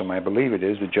Folsom, I believe it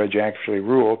is, the judge actually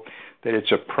ruled that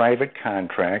it's a private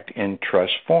contract in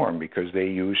trust form because they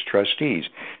use trustees.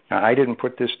 Now, I didn't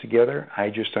put this together. I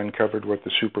just uncovered what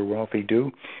the super wealthy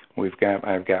do.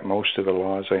 I've got most of the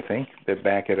laws, I think, that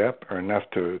back it up, or enough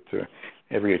to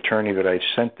every attorney that I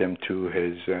sent them to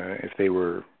has, if they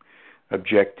were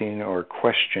objecting or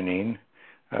questioning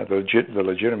the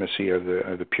legitimacy of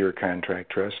the pure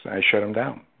contract trust, I shut them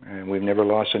down. And we've never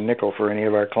lost a nickel for any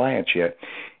of our clients yet.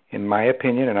 In my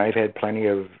opinion, and I've had plenty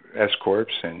of S-corps,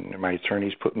 and my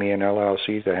attorneys put me in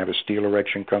LLCs. I have a steel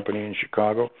erection company in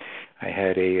Chicago. I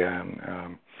had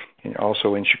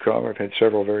also in Chicago, I've had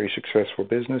several very successful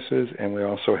businesses, and we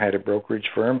also had a brokerage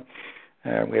firm.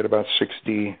 We had about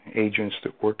 60 agents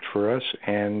that worked for us,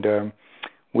 and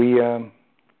we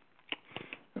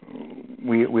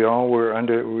all were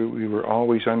we were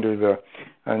always under the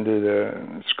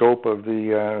scope of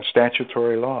the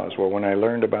statutory laws. Well, when I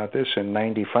learned about this in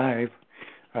 '95,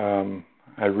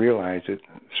 I realized that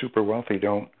super wealthy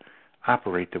don't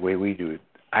operate the way we do.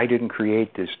 I didn't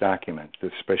create this document,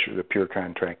 the pure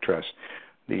contract trust,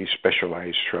 the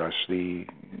specialized trust, the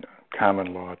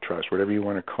common law trust, whatever you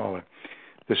want to call it.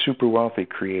 The super wealthy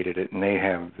created it, and they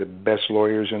have the best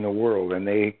lawyers in the world, and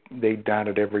they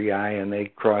dotted every I and they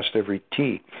crossed every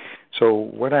T. So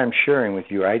what I'm sharing with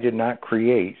you, I did not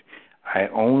create. I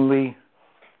only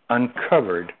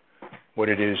uncovered what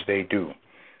it is they do.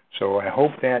 So I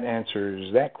hope that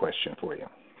answers that question for you.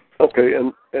 Okay,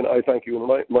 and I thank you.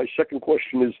 And my second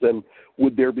question is then,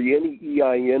 would there be any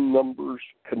EIN numbers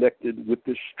connected with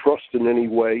this trust in any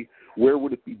way? Where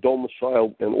would it be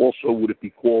domiciled, and also would it be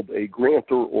called a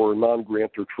grantor or a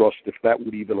non-grantor trust, if that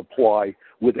would even apply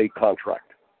with a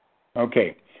contract?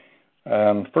 Okay.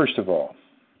 First of all,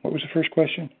 what was the first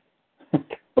question?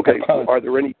 Okay. Are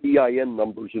there any EIN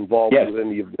numbers involved with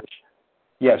any of this?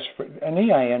 Yes. For an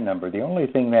EIN number, the only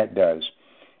thing that does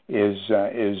is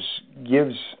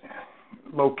gives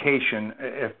location.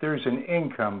 If there's an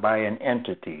income by an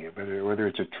entity, whether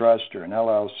it's a trust or an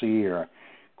LLC or a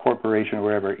corporation or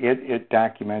whatever, it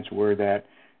documents where that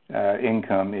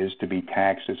income is to be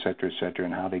taxed, et cetera,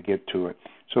 and how they get to it.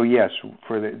 So yes,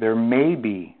 there may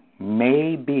be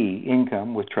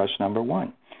income with trust number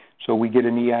one. So we get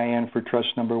an EIN for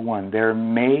trust number one. There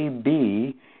may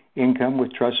be income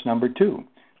with trust number two.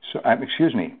 So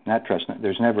not trust.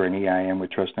 There's never an EIN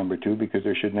with trust number two because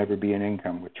there should never be an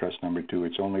income with trust number two.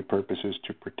 Its only purpose is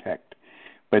to protect.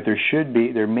 But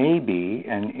there may be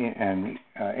an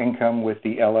income with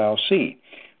the LLC.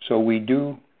 So we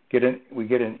get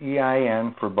an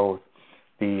EIN for both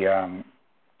the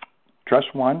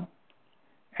Trust One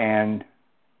and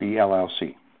the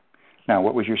LLC. Now,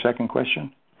 what was your second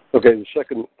question? Okay, the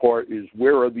second part is,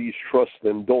 where are these trusts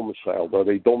then domiciled? Are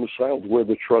they domiciled where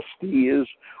the trustee is,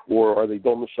 or are they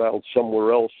domiciled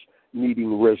somewhere else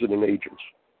needing resident agents?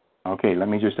 Okay, let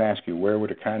me just ask you, where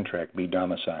would a contract be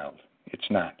domiciled? It's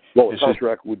not. Well, a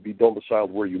contract would be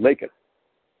domiciled where you make it.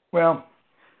 Well,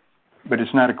 but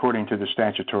it's not according to the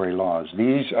statutory laws.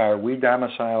 We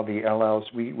domicile the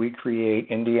LLCs. We create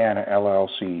Indiana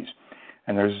LLCs,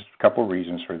 and there's a couple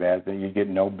reasons for that. That you get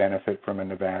no benefit from a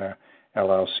Nevada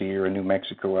LLC or a New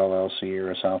Mexico LLC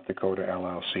or a South Dakota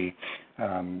LLC,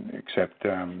 except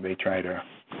they try to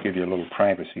give you a little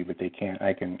privacy, but they can't.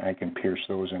 I can pierce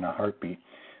those in a heartbeat.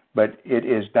 But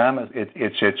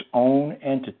it's its own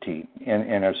entity.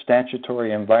 In a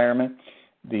statutory environment,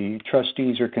 the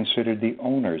trustees are considered the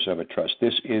owners of a trust.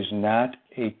 This is not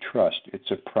a trust.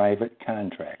 It's a private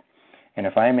contract. And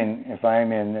if I'm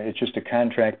in, it's just a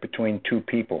contract between two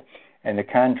people. And the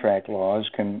contract laws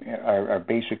are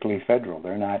basically federal.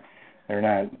 They're not.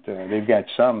 They've got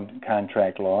some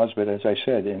contract laws, but as I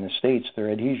said, in the states,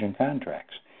 they're adhesion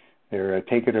contracts. They're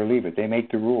take it or leave it. They make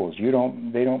the rules. They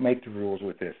don't make the rules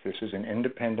with this. This is an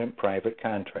independent private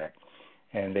contract,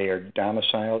 and they are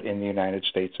domiciled in the United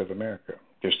States of America,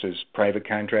 just as private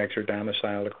contracts are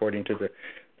domiciled according to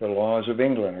the laws of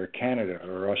England or Canada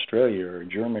or Australia or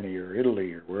Germany or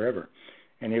Italy or wherever,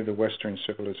 any of the Western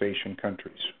civilization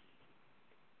countries.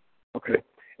 Okay.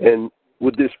 And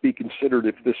would this be considered,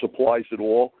 if this applies at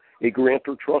all, a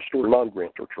grantor trust or a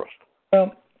non-grantor trust?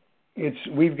 Well,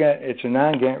 It's a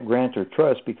non-grantor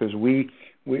trust because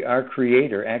our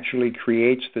creator actually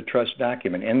creates the trust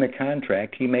document. In the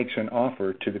contract, he makes an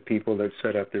offer to the people that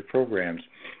set up their programs.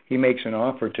 He makes an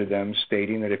offer to them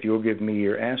stating that if you'll give me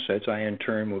your assets, I in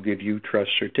turn will give you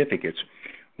trust certificates,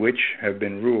 which have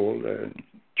been ruled,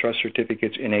 trust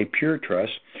certificates in a pure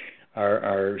trust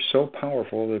are so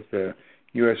powerful that the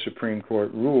U.S. Supreme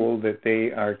Court ruled that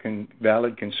they are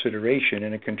valid consideration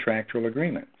in a contractual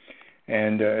agreement.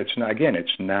 And it's not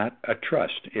a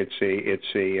trust. It's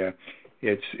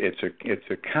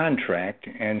a contract,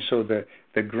 and so the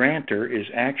grantor is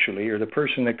actually, or the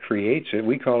person that creates it,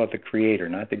 we call it the creator,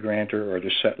 not the grantor or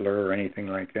the settler or anything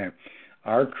like that.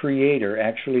 Our creator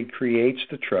actually creates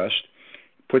the trust,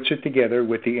 puts it together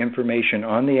with the information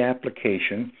on the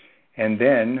application, and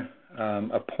then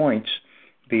appoints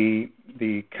the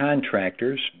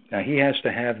contractors. Now he has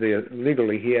to have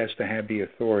legally he has to have the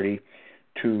authority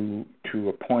to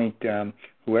appoint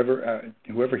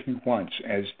whoever he wants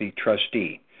as the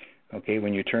trustee. Okay,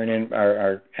 when you turn in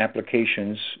our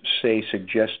applications say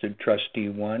suggested trustee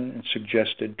 1 and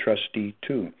suggested trustee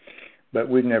 2, but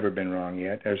we've never been wrong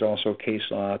yet. There's also case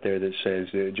law out there that says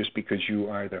just because you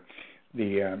are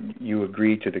you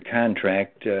agree to the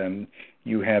contract,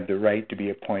 you have the right to be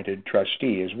appointed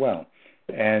trustee as well.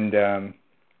 And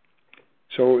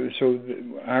so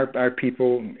our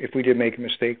people, if we did make a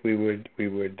mistake, we would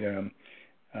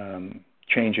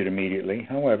change it immediately.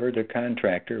 However, the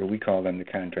contractor, or we call them the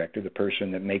contractor, the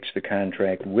person that makes the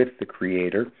contract with the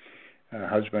creator,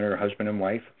 husband and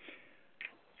wife,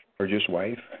 or just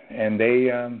wife, and they,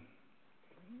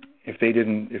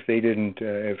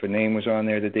 if a name was on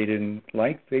there that they didn't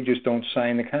like, they just don't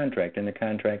sign the contract, and the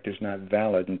contract is not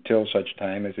valid until such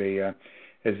time as the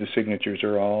signatures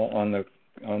are all on the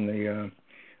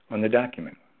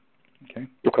document. Okay.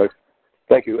 Okay.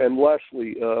 Thank you. And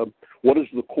lastly, what is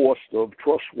the cost of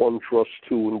Trust 1, Trust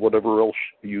 2, and whatever else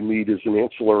you need as an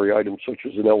ancillary item, such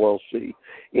as an LLC?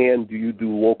 And do you do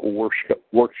local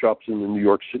workshops in the New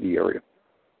York City area?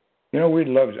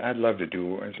 I'd love to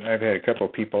do. I've had a couple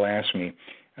of people ask me,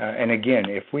 and again,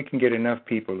 if we can get enough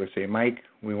people to say, Mike,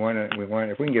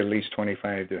 if we can get at least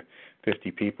 25 to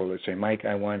 50 people that say, Mike,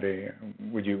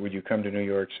 would you come to New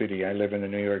York City? I live in the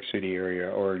New York City area,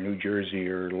 or New Jersey,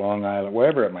 or Long Island,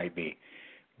 wherever it might be,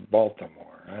 Baltimore.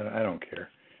 I don't care.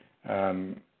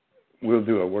 We'll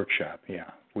do a workshop.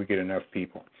 Yeah, we get enough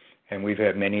people, and we've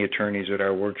had many attorneys at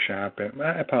our workshop.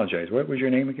 I apologize. What was your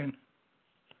name again?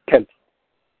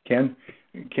 Ken,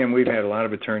 we've had a lot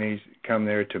of attorneys come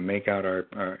there to make out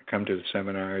come to the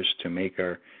seminars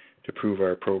to prove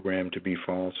our program to be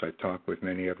false. I talked with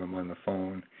many of them on the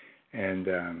phone, and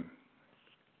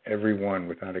everyone,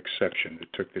 without exception,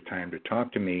 that took the time to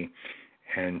talk to me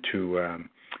and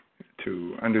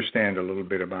to understand a little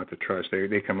bit about the trust.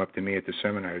 They come up to me at the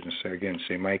seminars and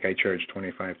say, Mike, I charge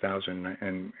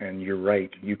 $25,000, and you're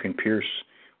right. You can pierce.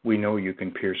 We know you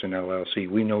can pierce an LLC.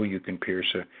 We know you can pierce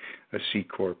a C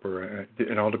corp,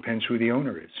 it all depends who the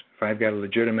owner is. If I've got a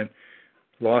legitimate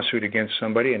lawsuit against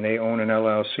somebody and they own an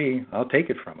LLC, I'll take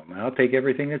it from them. I'll take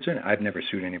everything that's in it. I've never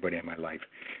sued anybody in my life,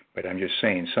 but I'm just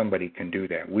saying somebody can do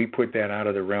that. We put that out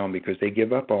of the realm because they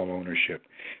give up all ownership.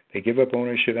 They give up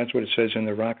ownership. That's what it says in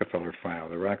the Rockefeller file.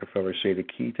 The Rockefellers say the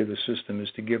key to the system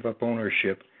is to give up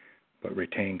ownership but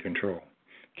retain control.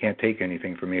 Can't take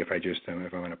anything from me if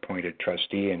I'm an appointed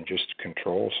trustee and just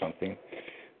control something.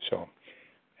 So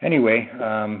anyway,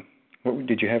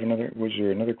 did you have was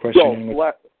there another question?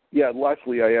 Well,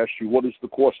 lastly, I asked you, what is the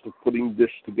cost of putting this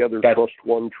together, Trust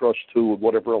 1, Trust 2, and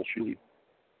whatever else you need?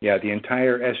 Yeah, the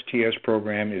entire STS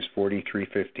program is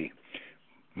 $4,350,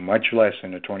 much less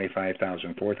than the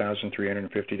 $25,000,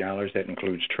 $4,350. That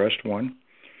includes Trust 1.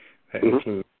 That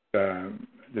includes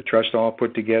the trust all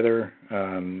put together,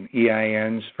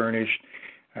 EINs furnished.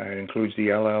 It includes the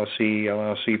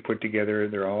LLC put together.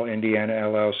 They're all Indiana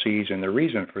LLCs, and the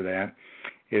reason for that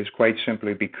is quite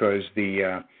simply because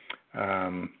the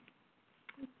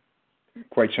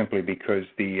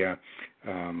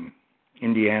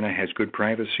Indiana has good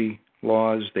privacy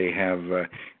laws. They have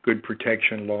good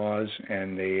protection laws,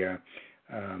 and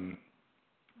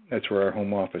that's where our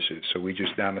home office is. So we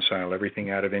just domicile everything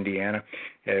out of Indiana.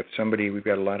 If we've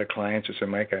got a lot of clients that say,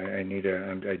 Mike, I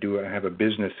have a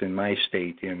business in my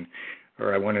state,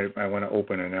 or I want to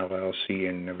open an LLC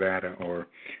in Nevada or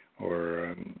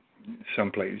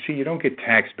someplace. See, you don't get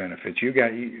tax benefits.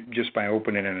 Just by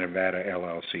opening a Nevada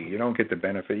LLC, you don't get the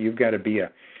benefit. You've got to be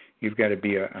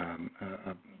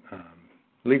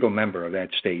legal member of that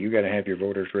state. You got to have your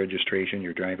voter's registration,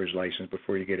 your driver's license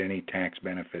before you get any tax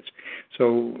benefits.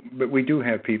 So, but we do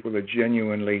have people that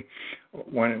genuinely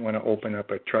want to open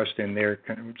up a trust in their,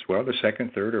 well, the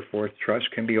second, third, or fourth trust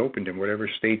can be opened in whatever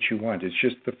state you want. It's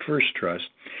just the first trust,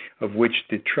 of which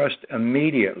the trust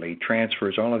immediately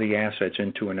transfers all of the assets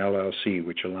into an LLC,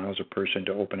 which allows a person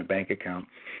to open a bank account.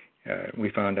 We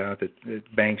found out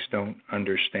that banks don't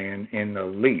understand in the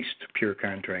least pure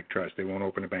contract trust. They won't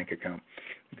open a bank account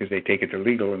because they take it to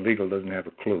legal, and legal doesn't have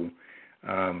a clue.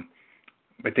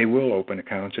 But they will open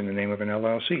accounts in the name of an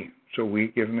LLC. So we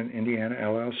give them an Indiana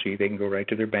LLC. They can go right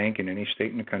to their bank in any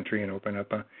state in the country and open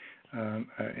up and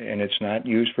it's not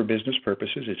used for business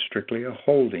purposes. It's strictly a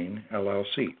holding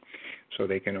LLC. So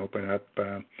they can open up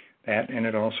that, and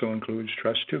it also includes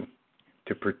trust two,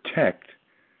 to protect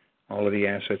all of the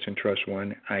assets in Trust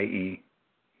 1, i.e.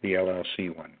 the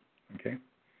LLC one. Okay?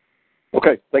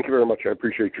 Okay. Thank you very much. I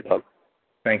appreciate your time.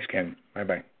 Thanks, Ken.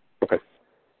 Bye-bye. Okay.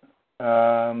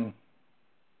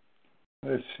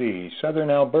 Let's see. Southern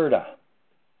Alberta.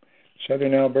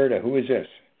 Southern Alberta. Who is this?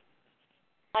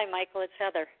 Hi, Michael. It's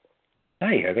Heather.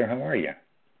 Hi, Heather. How are you?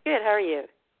 Good. How are you?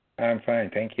 I'm fine.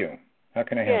 Thank you. How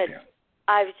can I help you?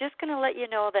 I was just going to let you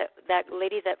know that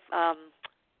lady that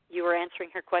you were answering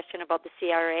her question about the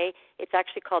CRA, it's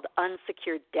actually called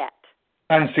unsecured debt.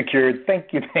 Unsecured.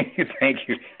 Thank you.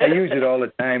 I use it all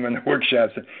the time in the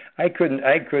workshops. I couldn't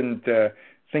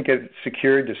think of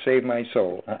secured to save my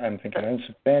soul. I'm thinking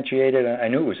unsubstantiated. I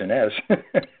knew it was an S.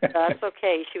 That's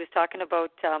okay. She was talking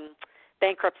about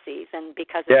bankruptcies, and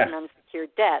because it's an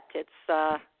unsecured debt, it's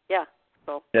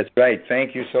So. That's right.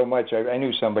 Thank you so much. I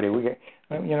knew somebody. We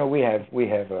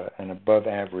have an above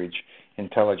average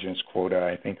intelligence quota,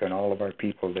 I think, on all of our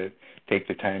people that take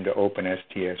the time to open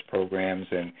STS programs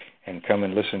and come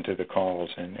and listen to the calls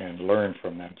and learn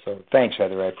from them. So thanks,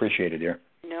 Heather. I appreciate it, dear.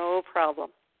 No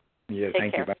problem. Yeah, Take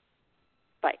thank care. you.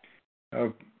 Bye.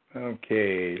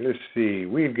 Okay, let's see.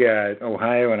 We've got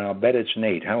Ohio, and I'll bet it's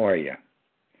Nate. How are you?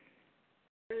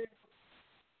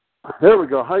 There we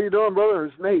go. How you doing, brother?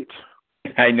 It's Nate.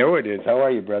 I know it is. How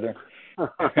are you, brother?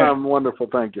 I'm wonderful,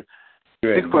 thank you.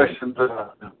 Good. Big questions.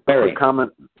 Quick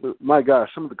comment. My gosh,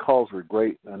 some of the calls were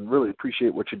great, and really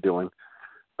appreciate what you're doing.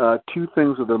 Two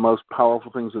things are the most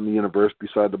powerful things in the universe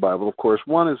beside the Bible, of course.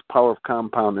 One is power of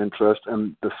compound interest,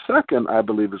 and the second, I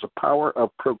believe, is a power of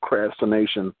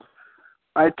procrastination.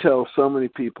 I tell so many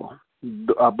people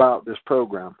about this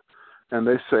program, and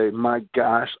they say, my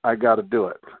gosh, I got to do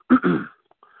it.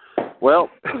 Well,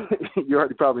 you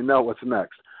already probably know what's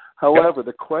next. However,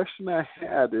 the question I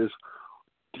had is,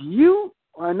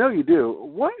 I know you do,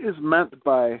 what is meant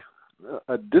by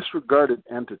a disregarded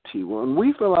entity? When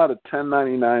we fill out a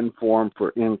 1099 form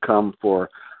for income for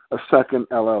a second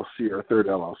LLC or a third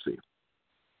LLC,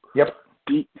 yep.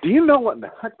 Do you know what the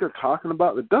heck they're talking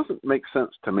about? It doesn't make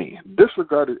sense to me.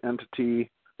 Disregarded entity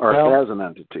or as an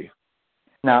entity.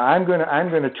 Now, I'm going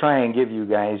to try and give you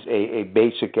guys a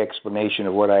basic explanation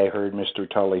of what I heard Mr.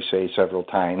 Tully say several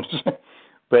times,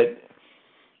 but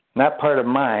not part of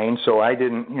mine, so I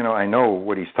didn't, I know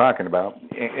what he's talking about.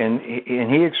 And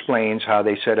he explains how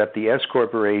they set up the S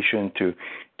corporation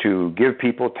to give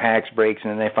people tax breaks,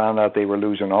 and then they found out they were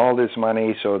losing all this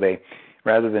money, so they,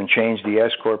 rather than change the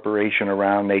S corporation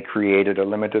around, they created a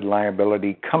limited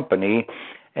liability company.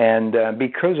 And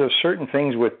because of certain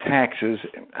things with taxes,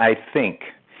 I think,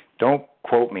 don't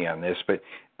quote me on this, but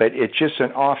it's just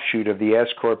an offshoot of the S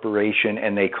corporation,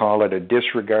 and they call it a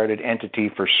disregarded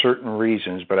entity for certain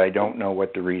reasons, but I don't know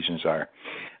what the reasons are.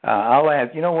 I'll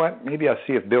add, you know what? Maybe I'll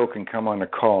see if Bill can come on the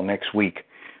call next week,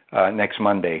 next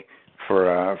Monday, for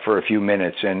a few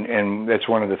minutes, and that's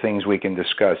one of the things we can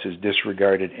discuss is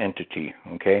disregarded entity,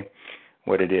 okay?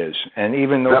 What it is. And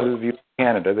even those of you in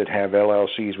Canada that have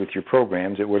LLCs with your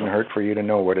programs, it wouldn't hurt for you to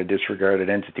know what a disregarded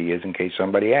entity is in case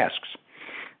somebody asks.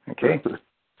 Okay?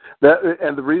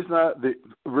 And the reason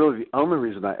the only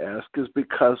reason I ask is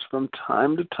because from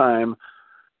time to time,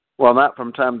 well, not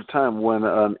from time to time, when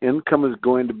an income is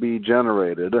going to be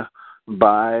generated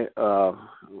by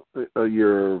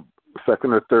your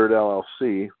second or third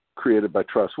LLC created by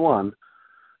Trust 1,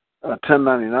 a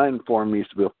 1099 form needs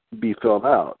to be filled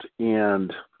out,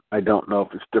 and I don't know if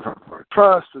it's different for a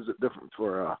trust. Is it different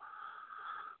for a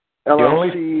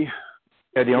LLC?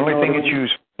 The only thing it's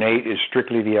used for, Nate, is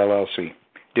strictly the LLC,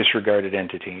 disregarded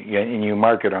entity, and you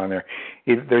mark it on there.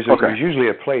 There's usually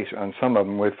a place on some of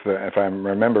them with, if I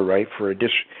remember right, for a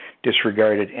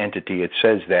disregarded entity. It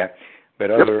says that, but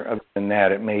other than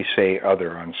that, it may say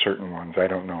other on certain ones. I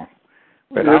don't know.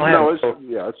 But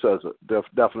it says it.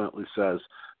 Definitely says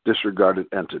disregarded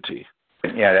entity.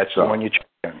 Yeah, that's the one you check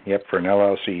on. Yep, for an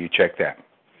LLC, you check that.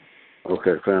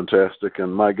 Okay, fantastic.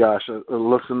 And my gosh,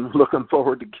 looking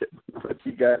forward to getting with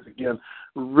you guys again.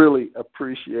 Really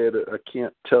appreciate it. I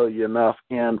can't tell you enough.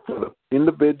 And for the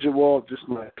individual, just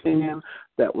my opinion,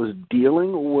 that was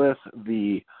dealing with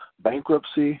the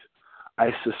bankruptcy,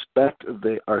 I suspect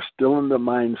they are still in the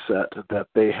mindset that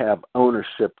they have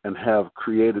ownership and have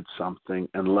created something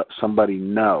and let somebody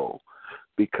know.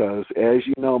 Because as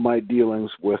you know, my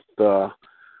dealings with,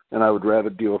 and I would rather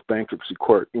deal with bankruptcy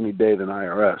court any day than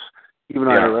IRS. Even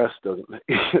IRS doesn't.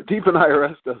 Even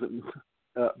IRS doesn't.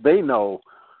 They know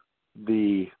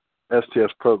the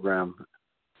STS program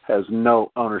has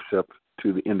no ownership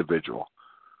to the individual.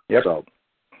 Yep. So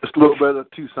just a little bit of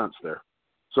 2 cents there.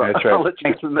 So that's right. I'll let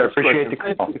you get to the next appreciate question.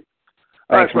 the call. Thank you.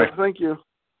 Thanks, all right, thank you.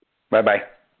 Bye-bye.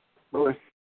 Bye.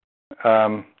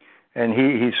 And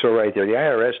he's so right there. The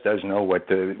IRS does know what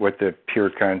the pure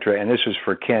contract, and this is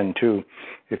for Ken too,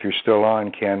 if you're still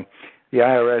on, Ken. The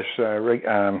IRS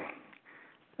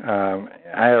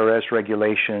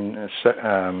regulation,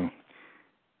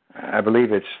 I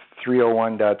believe it's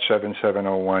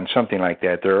 301.7701, something like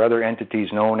that. There are other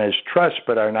entities known as trusts,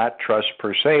 but are not trusts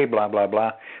per se, blah, blah,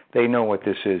 blah. They know what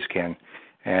this is, Ken.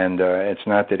 And it's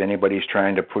not that anybody's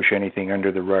trying to push anything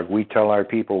under the rug. We tell our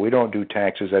people we don't do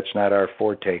taxes. That's not our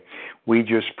forte. We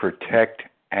just protect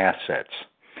assets.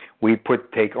 We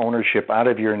take ownership out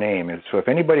of your name. And so if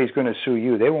anybody's going to sue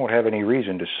you, they won't have any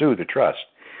reason to sue the trust.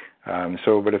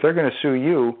 But if they're going to sue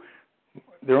you,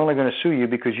 they're only going to sue you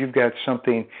because you've got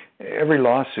something. Every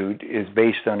lawsuit is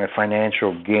based on a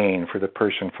financial gain for the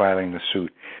person filing the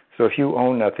suit. So if you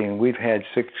own nothing, we've had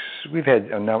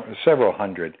several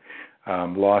hundred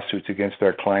lawsuits against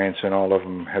our clients, and all of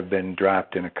them have been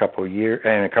dropped in a couple of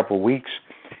weeks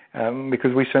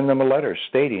because we send them a letter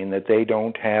stating that they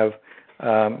don't have,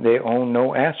 they own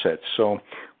no assets. So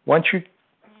once you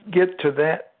get to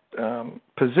that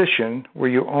position where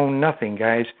you own nothing,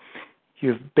 guys,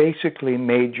 you've basically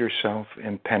made yourself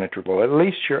impenetrable. At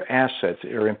least your assets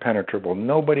are impenetrable.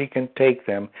 Nobody can take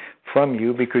them from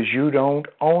you because you don't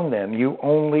own them. You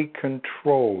only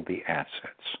control the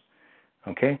assets.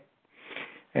 Okay?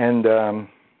 And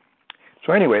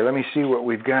so anyway, let me see what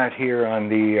we've got here on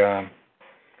the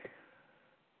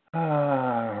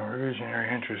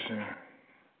revisionary interest.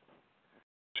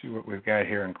 See what we've got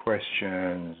here in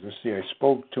questions. Let's see. I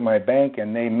spoke to my bank,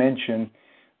 and they mentioned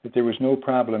that there was no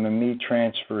problem in me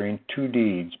transferring 2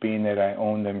 deeds, being that I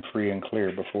own them free and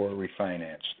clear before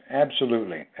refinanced.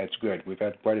 Absolutely. That's good. We've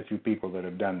had quite a few people that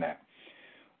have done that.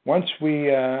 Once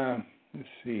we, let's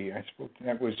see,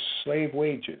 that was slave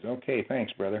wages. Okay,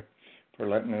 thanks, brother,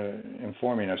 for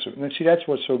informing us. And see, that's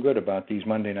what's so good about these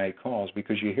Monday night calls,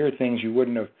 because you hear things you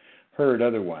wouldn't have heard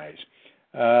otherwise.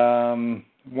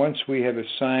 Once we have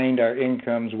assigned our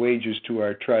incomes, wages to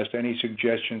our trust, any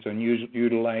suggestions on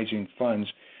utilizing funds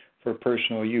for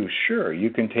personal use? Sure,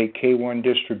 you can take K1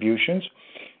 distributions.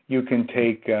 You can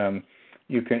take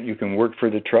you can work for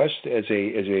the trust as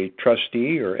a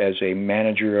trustee or as a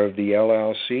manager of the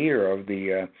LLC or of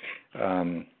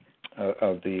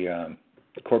the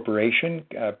corporation,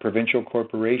 provincial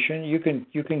corporation. You can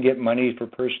get money for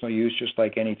personal use just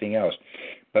like anything else.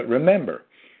 But remember,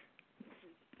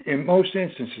 in most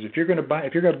instances, if you're going to buy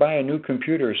a new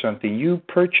computer or something, you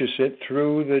purchase it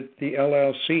through the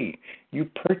LLC. You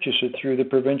purchase it through the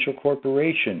provincial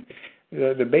corporation.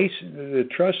 The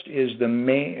trust is the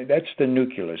main. That's the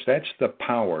nucleus. That's the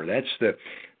power. That's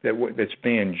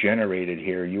being generated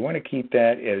here. You want to keep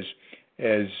that as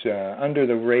under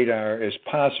the radar as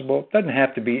possible. It doesn't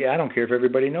have to be. I don't care if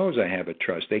everybody knows I have a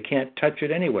trust. They can't touch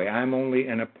it anyway. I'm only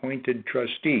an appointed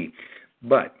trustee,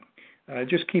 but.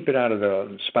 Just keep it out of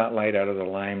the spotlight, out of the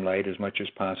limelight as much as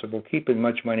possible. Keep as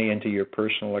much money into your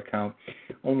personal account,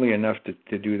 only enough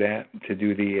to do that, to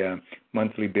do the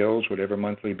monthly bills, whatever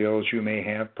monthly bills you may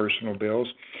have, personal bills.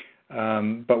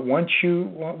 But once you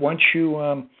what was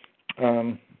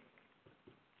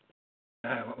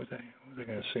I going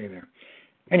to say there?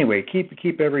 Anyway,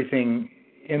 keep everything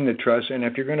in the trust, and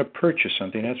if you're going to purchase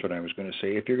something, that's what I was going to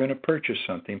say. If you're going to purchase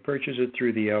something, purchase it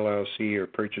through the LLC or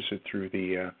purchase it through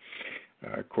the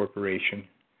corporation,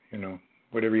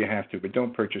 whatever you have to, but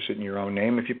don't purchase it in your own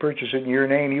name. If you purchase it in your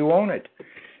name, you own it,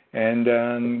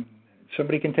 and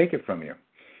somebody can take it from you.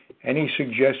 Any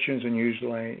suggestions on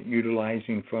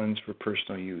utilizing funds for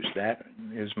personal use? That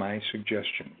is my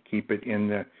suggestion. Keep it in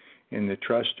the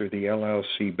trust or the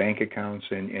LLC bank accounts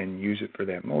and use it for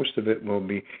that. Most of it will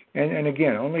be, and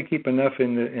again, only keep enough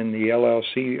in the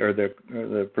LLC or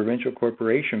the provincial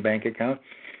corporation bank account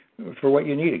for what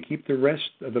you need it. Keep the rest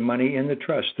of the money in the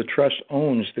trust. The trust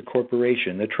owns the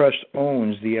corporation. The trust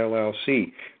owns the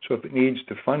LLC. So if it needs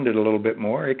to fund it a little bit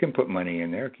more, it can put money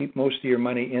in there. Keep most of your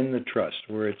money in the trust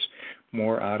where it's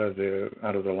more out of the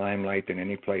limelight than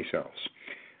any place else.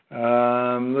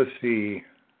 Let's see.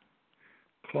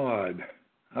 Claude,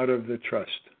 out of the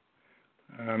trust.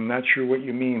 I'm not sure what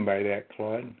you mean by that,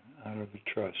 Claude, out of the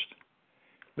trust.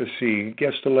 Let's see.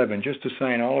 Guest 11, just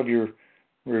assign all of your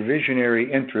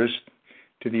revisionary interest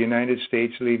to the United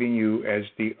States, leaving you as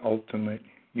the ultimate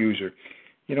user.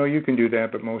 You know, you can do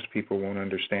that, but most people won't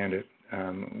understand it.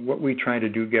 What we try to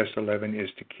do, Guest 11, is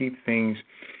to keep things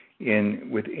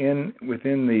within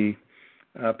the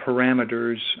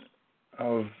parameters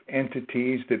of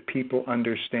entities that people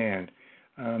understand.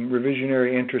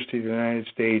 Revisionary interest to the United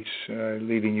States,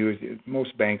 leaving you,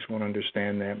 most banks won't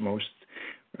understand that. Most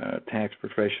tax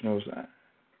professionals,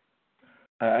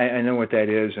 I know what that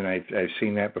is, and I've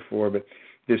seen that before, but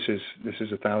this is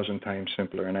 1,000 times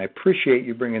simpler. And I appreciate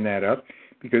you bringing that up,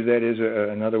 because that is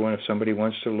another one. If somebody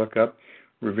wants to look up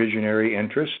revisionary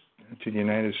interest to the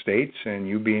United States, and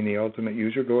you being the ultimate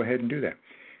user, go ahead and do that.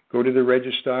 Go to the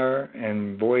registrar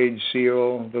and void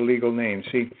seal the legal name.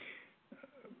 See,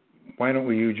 why don't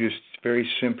you just very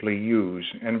simply use,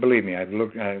 and believe me, I've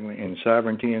looked in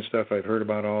sovereignty and stuff, I've heard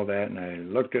about all that, and I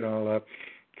looked it all up.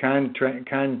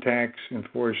 Contacts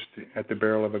enforced at the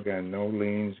barrel of a gun. No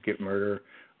liens, get murder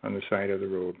on the side of the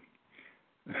road.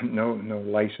 No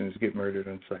license, get murdered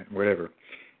on site, whatever.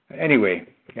 Anyway,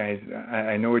 guys,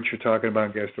 I know what you're talking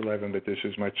about, Guest 11, but this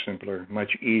is much simpler,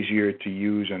 much easier to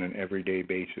use on an everyday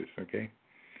basis, okay?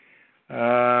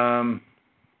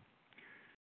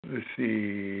 Let's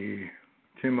see.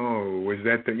 Tim O, was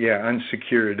that the, yeah,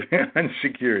 unsecured.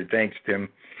 Unsecured, thanks, Tim.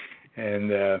 And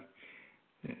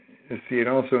let's see, it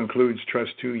also includes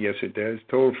trust too. Yes, it does.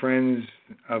 Told friends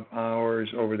of ours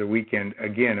over the weekend,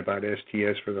 again, about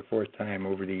STS for the fourth time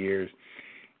over the years.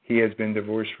 He has been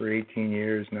divorced for 18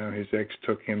 years. Now his ex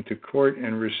took him to court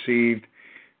and received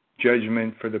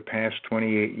judgment for the past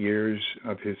 28 years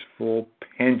of his full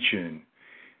pension.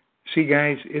 See,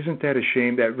 guys, isn't that a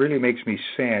shame? That really makes me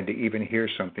sad to even hear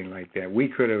something like that. We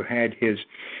could have had his,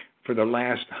 for the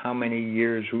last how many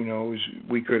years, who knows,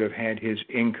 we could have had his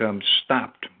income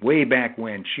stopped way back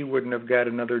when. She wouldn't have got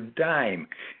another dime.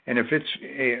 And if it's,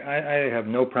 I have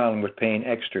no problem with paying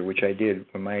extra, which I did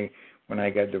when I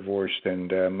got divorced,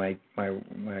 and my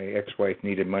ex-wife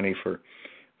needed money for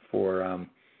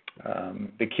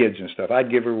the kids and stuff.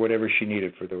 I'd give her whatever she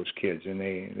needed for those kids, and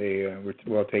they were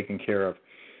well taken care of.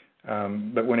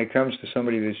 But when it comes to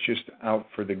somebody that's just out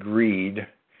for the greed,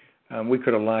 we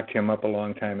could have locked him up a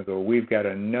long time ago. We've got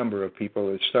a number of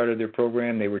people that started their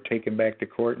program. They were taken back to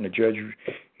court, and the judge,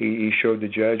 he showed the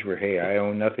judge where, hey, I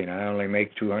own nothing. I only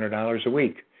make $200 a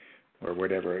week, or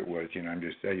whatever it was. You know,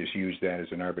 I just used that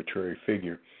as an arbitrary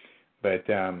figure. But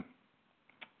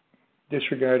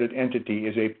disregarded entity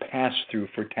is a pass-through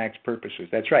for tax purposes.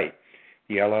 That's right.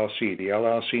 The LLC. The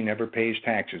LLC never pays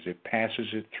taxes. It passes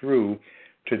it through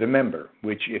to the member,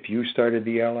 which if you started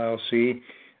the LLC,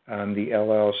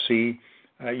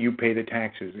 you pay the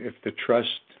taxes. If the trust,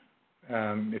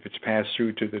 if it's passed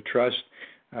through to the trust,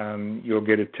 you'll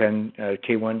get a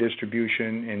K1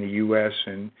 distribution in the U.S.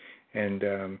 and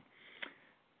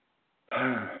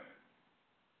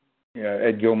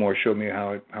Ed Gilmore showed me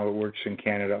how it works in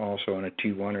Canada also on a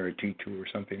T1 or a T2 or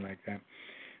something like that.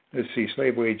 Let's see,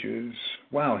 slave wages.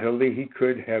 Wow, Hildy, he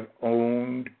could have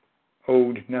owed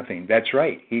nothing. That's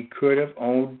right. He could have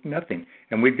owed nothing.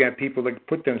 And we've got people that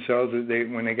put themselves,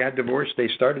 when they got divorced, they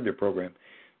started their program.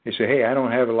 They say, hey, I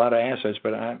don't have a lot of assets,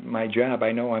 but my job,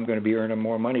 I know I'm going to be earning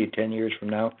more money 10 years from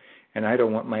now, and I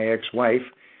don't want my ex-wife,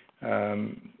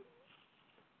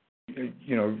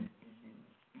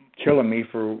 killing me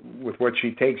with what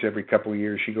she takes every couple of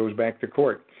years. She goes back to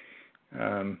court.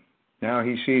 Now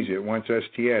he sees it, wants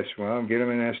STS. Well, get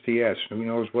him an STS. Who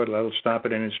knows what? That'll stop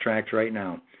it in its tracks right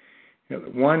now.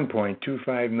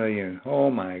 $1.25 million. Oh,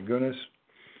 my goodness.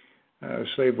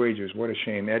 Slave wages. What a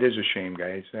shame. That is a shame,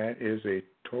 guys. That is a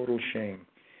total shame.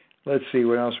 Let's see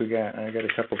what else we got. I got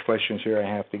a couple of questions here I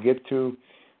have to get to.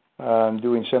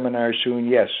 Doing seminars soon.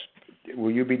 Yes.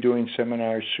 Will you be doing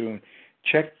seminars soon?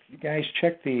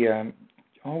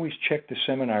 Always check the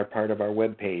seminar part of our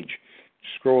webpage.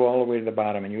 Scroll all the way to the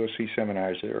bottom, and you'll see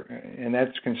seminars there. And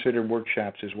that's considered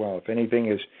workshops as well. If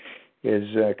anything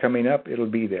is coming up, it'll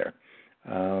be there.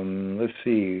 Let's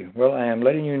see. Well, I am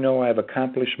letting you know I have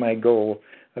accomplished my goal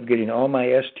of getting all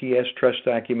my STS trust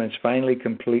documents finally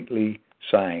completely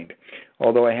signed.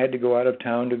 Although I had to go out of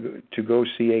town to go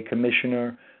see a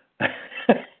commissioner,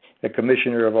 a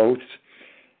commissioner of oaths,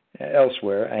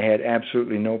 elsewhere, I had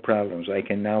absolutely no problems. I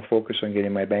can now focus on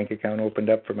getting my bank account opened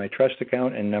up for my trust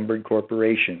account and numbered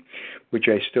corporation, which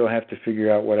I still have to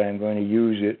figure out what I'm going to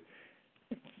use it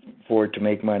for to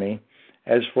make money.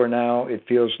 As for now, it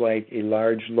feels like a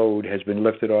large load has been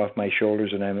lifted off my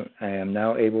shoulders, and I am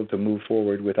now able to move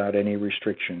forward without any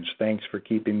restrictions. Thanks for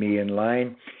keeping me in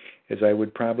line, as I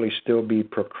would probably still be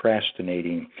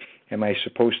procrastinating. Am I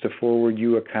supposed to forward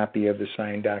you a copy of the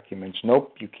signed documents?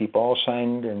 Nope. You keep all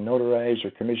signed and notarized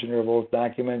or commissioner of oath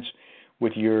documents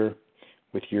with your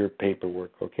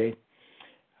paperwork, okay?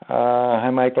 Hi,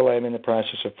 Michael. I'm in the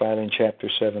process of filing Chapter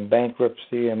 7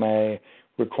 bankruptcy. Am I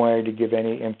required to give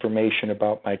any information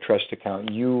about my trust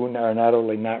account? You are not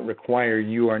only not required,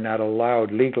 you are not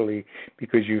allowed legally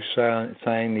because you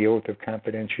signed the oath of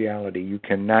confidentiality. You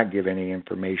cannot give any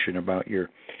information about your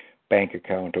bank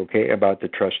account, okay, about the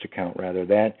trust account, rather.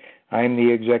 That I'm the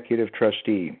executive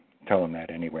trustee. Tell them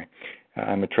that anyway.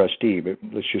 I'm a trustee, but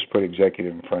let's just put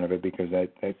executive in front of it because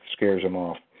that scares them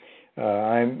off.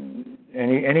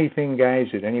 Anything, guys,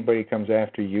 that anybody comes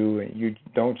after you, you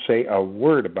don't say a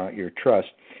word about your trust.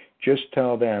 Just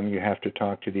tell them you have to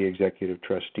talk to the executive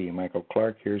trustee, Michael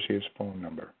Clark. Here's his phone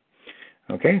number.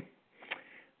 Okay?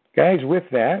 Guys, with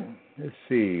that, let's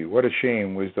see. What a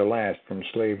Shame was the last from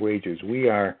Slave Wages. We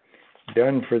are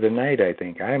done for the night, I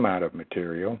think. I'm out of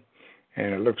material,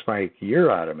 and it looks like you're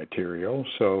out of material.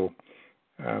 So,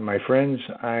 my friends,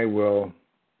 I will...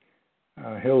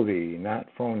 Hildy, not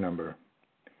phone number.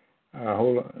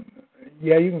 Hold on.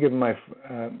 Yeah, you can give my.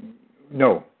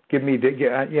 No, give me.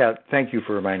 Yeah, thank you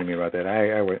for reminding me about that.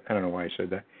 I don't know why I said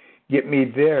that. Get me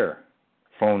their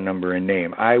phone number and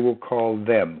name. I will call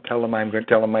them. Tell them I'm going to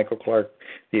tell them Michael Clark,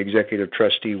 the executive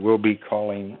trustee, will be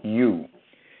calling you.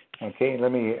 Okay,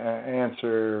 let me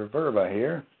answer Verba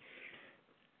here.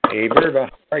 Hey, Verba,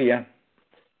 how are you?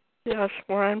 Yes,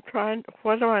 where I'm trying.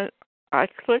 What do I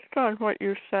clicked on what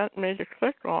you sent me to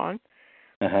click on.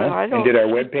 But I don't. And did our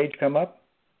webpage come up?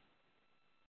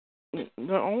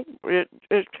 No,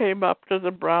 it came up to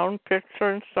the brown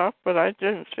picture and stuff, but I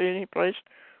didn't see any place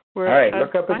where. All right,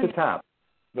 look up at the top.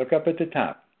 Look up at the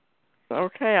top.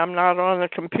 Okay, I'm not on the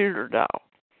computer now.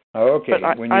 Okay. But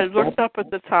I looked up at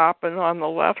the top, and on the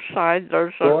left side,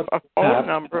 there's a phone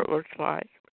number, it looks like.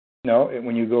 No,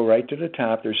 when you go right to the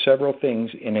top, there's several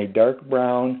things in a dark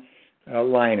brown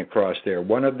line across there.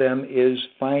 One of them is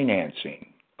financing.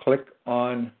 Click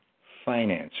on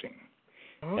financing.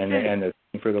 Okay. And the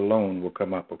thing for the loan will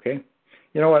come up, okay?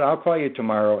 You know what? I'll call you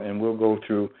tomorrow, and we'll go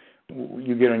through.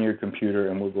 You get on your computer,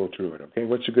 and we'll go through it, okay?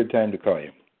 What's a good time to call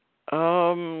you?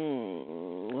 Oh,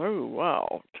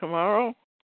 wow. Tomorrow?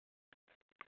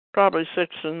 Probably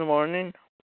 6 in the morning.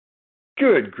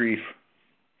 Good grief.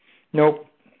 Nope.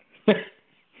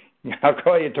 I'll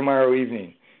call you tomorrow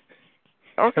evening.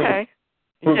 Okay.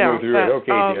 We'll go through it.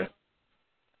 Okay, dear.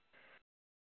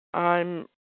 I'm,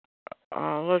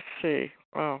 let's see.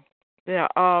 Well, yeah,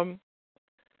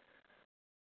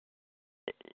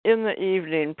 in the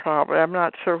evening probably. I'm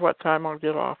not sure what time I'll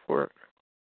get off work.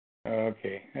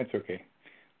 Okay, that's okay.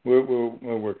 We'll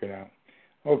work it out.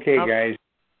 Okay, guys,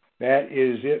 that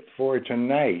is it for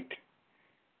tonight.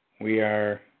 We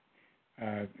are.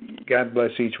 God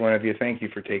bless each one of you. Thank you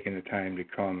for taking the time to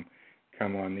come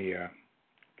on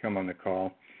the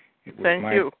call. It was Thank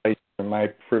you. Pleasure and my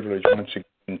privilege once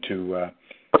again to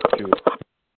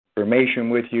information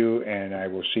with you, and I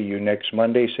will see you next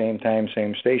Monday, same time,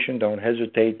 same station. Don't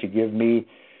hesitate to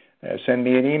send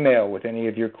me an email with any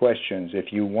of your questions.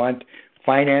 If you want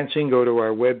financing, go to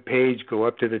our web page, go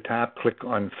up to the top, click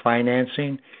on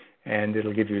financing, and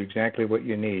it'll give you exactly what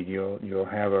you need. You'll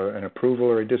have an approval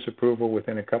or a disapproval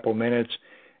within a couple minutes,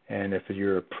 and if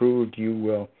you're approved,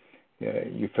 you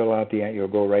fill out you'll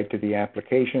go right to the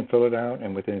application, fill it out,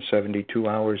 and within 72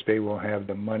 hours they will have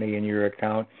the money in your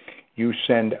account. You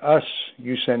send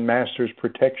Masters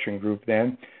Protection Group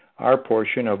then our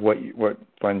portion of what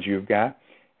funds you've got,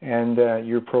 and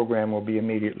your program will be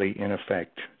immediately in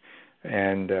effect.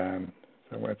 And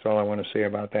so that's all I want to say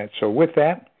about that. So with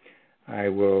that, I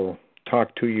will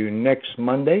talk to you next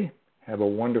Monday. Have a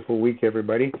wonderful week,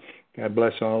 everybody. God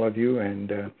bless all of you, and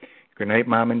good night,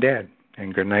 Mom and Dad,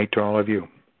 and good night to all of you.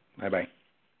 Bye-bye.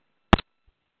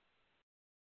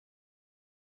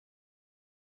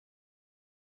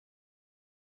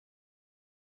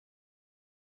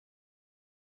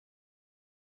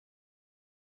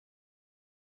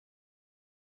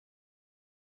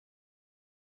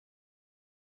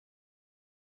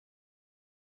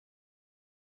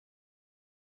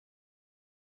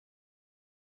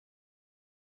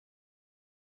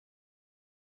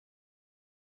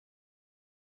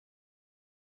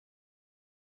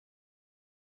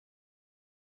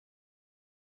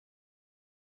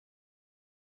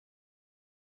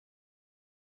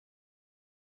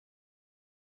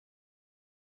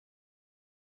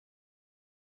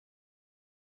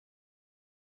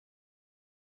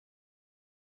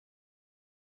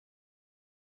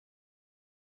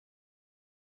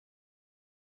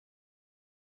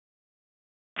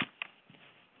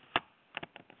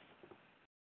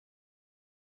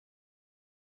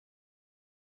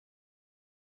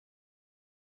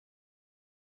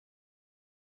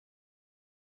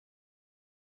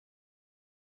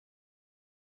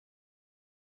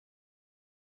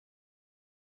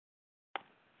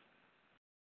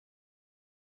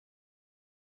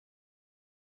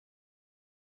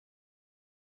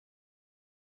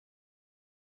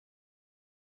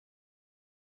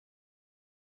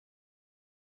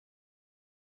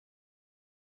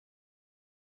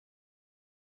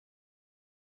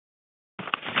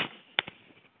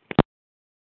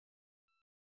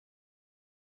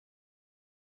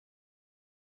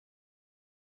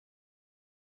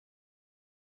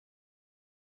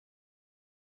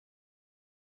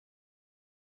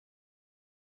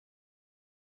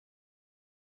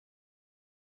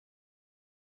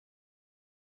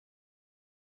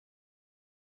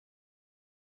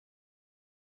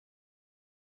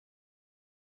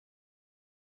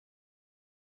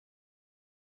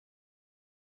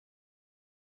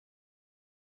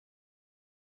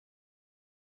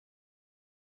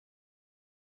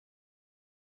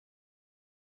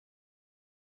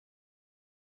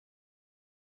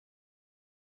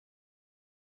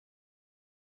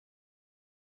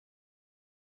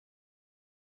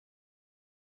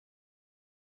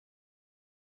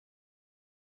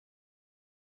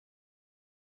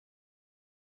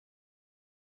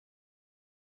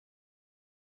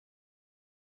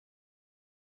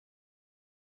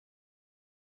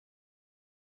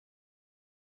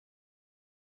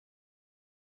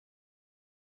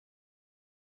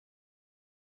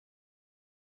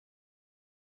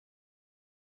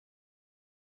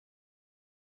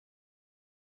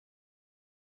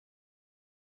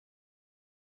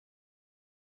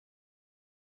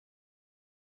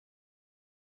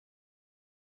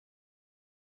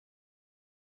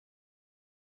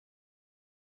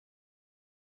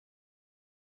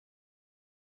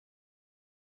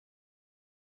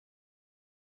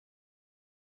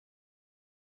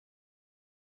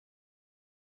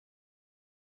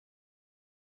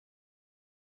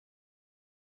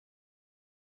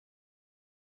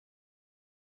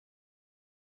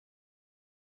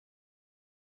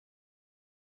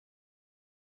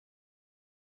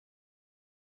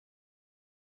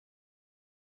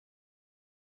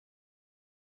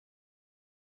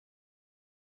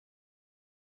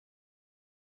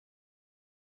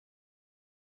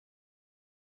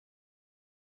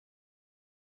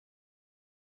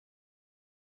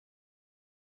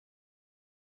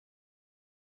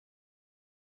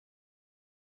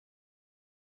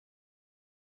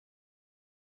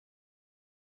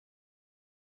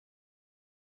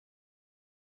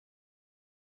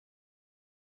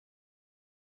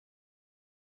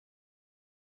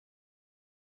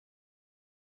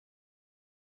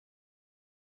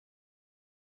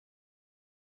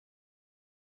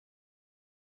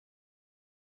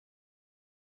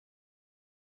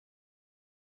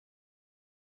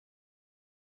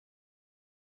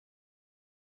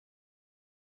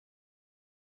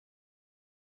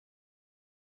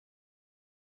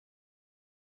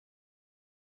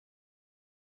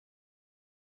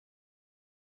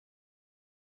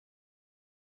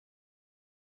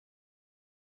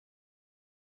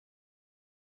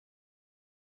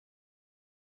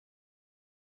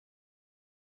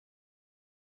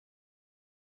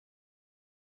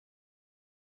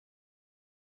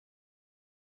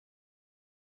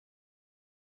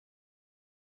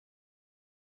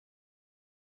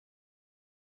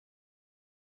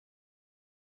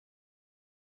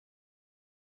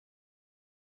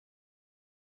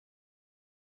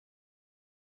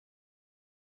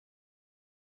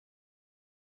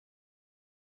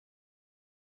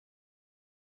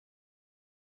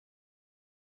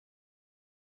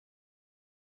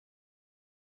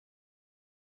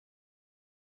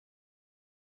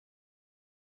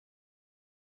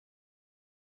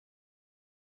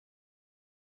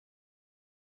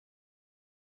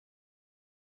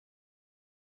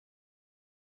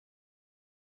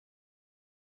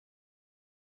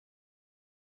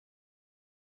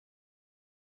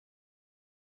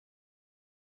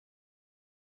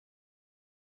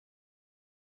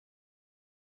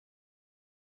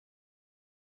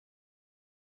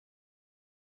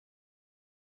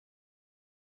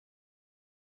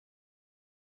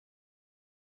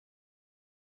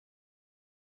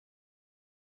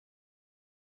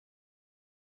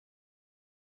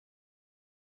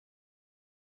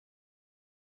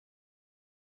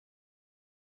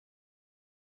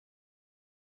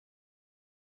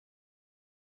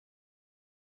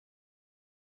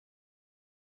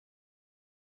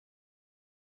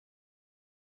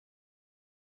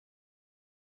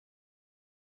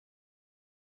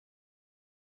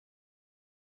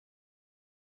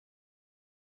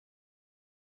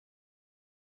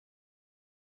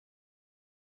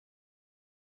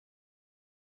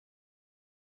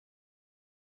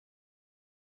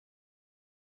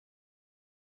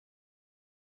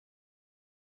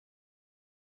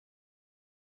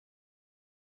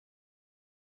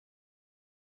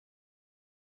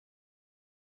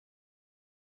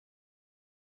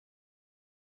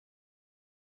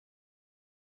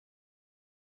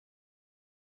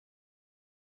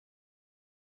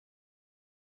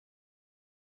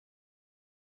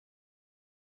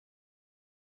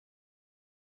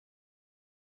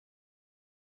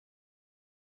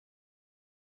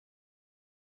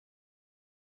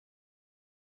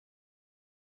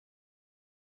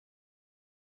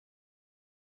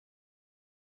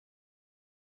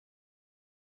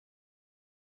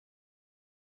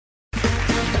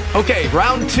 Okay,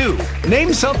 round two.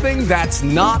 Name something that's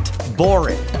not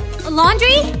boring. A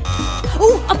laundry?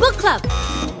 Ooh, a book club.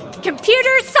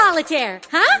 Computer solitaire,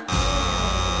 huh?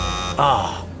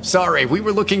 Ah, oh, sorry, we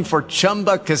were looking for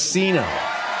Chumba Casino.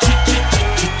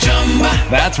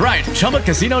 That's right,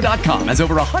 ChumbaCasino.com has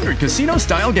over 100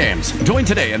 casino-style games. Join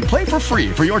today and play for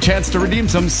free for your chance to redeem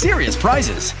some serious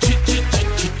prizes.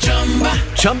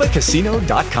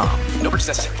 ChumbaCasino.com. No purchase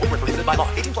necessary. Void where prohibited by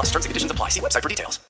law. 18+ terms and conditions apply. See website for details.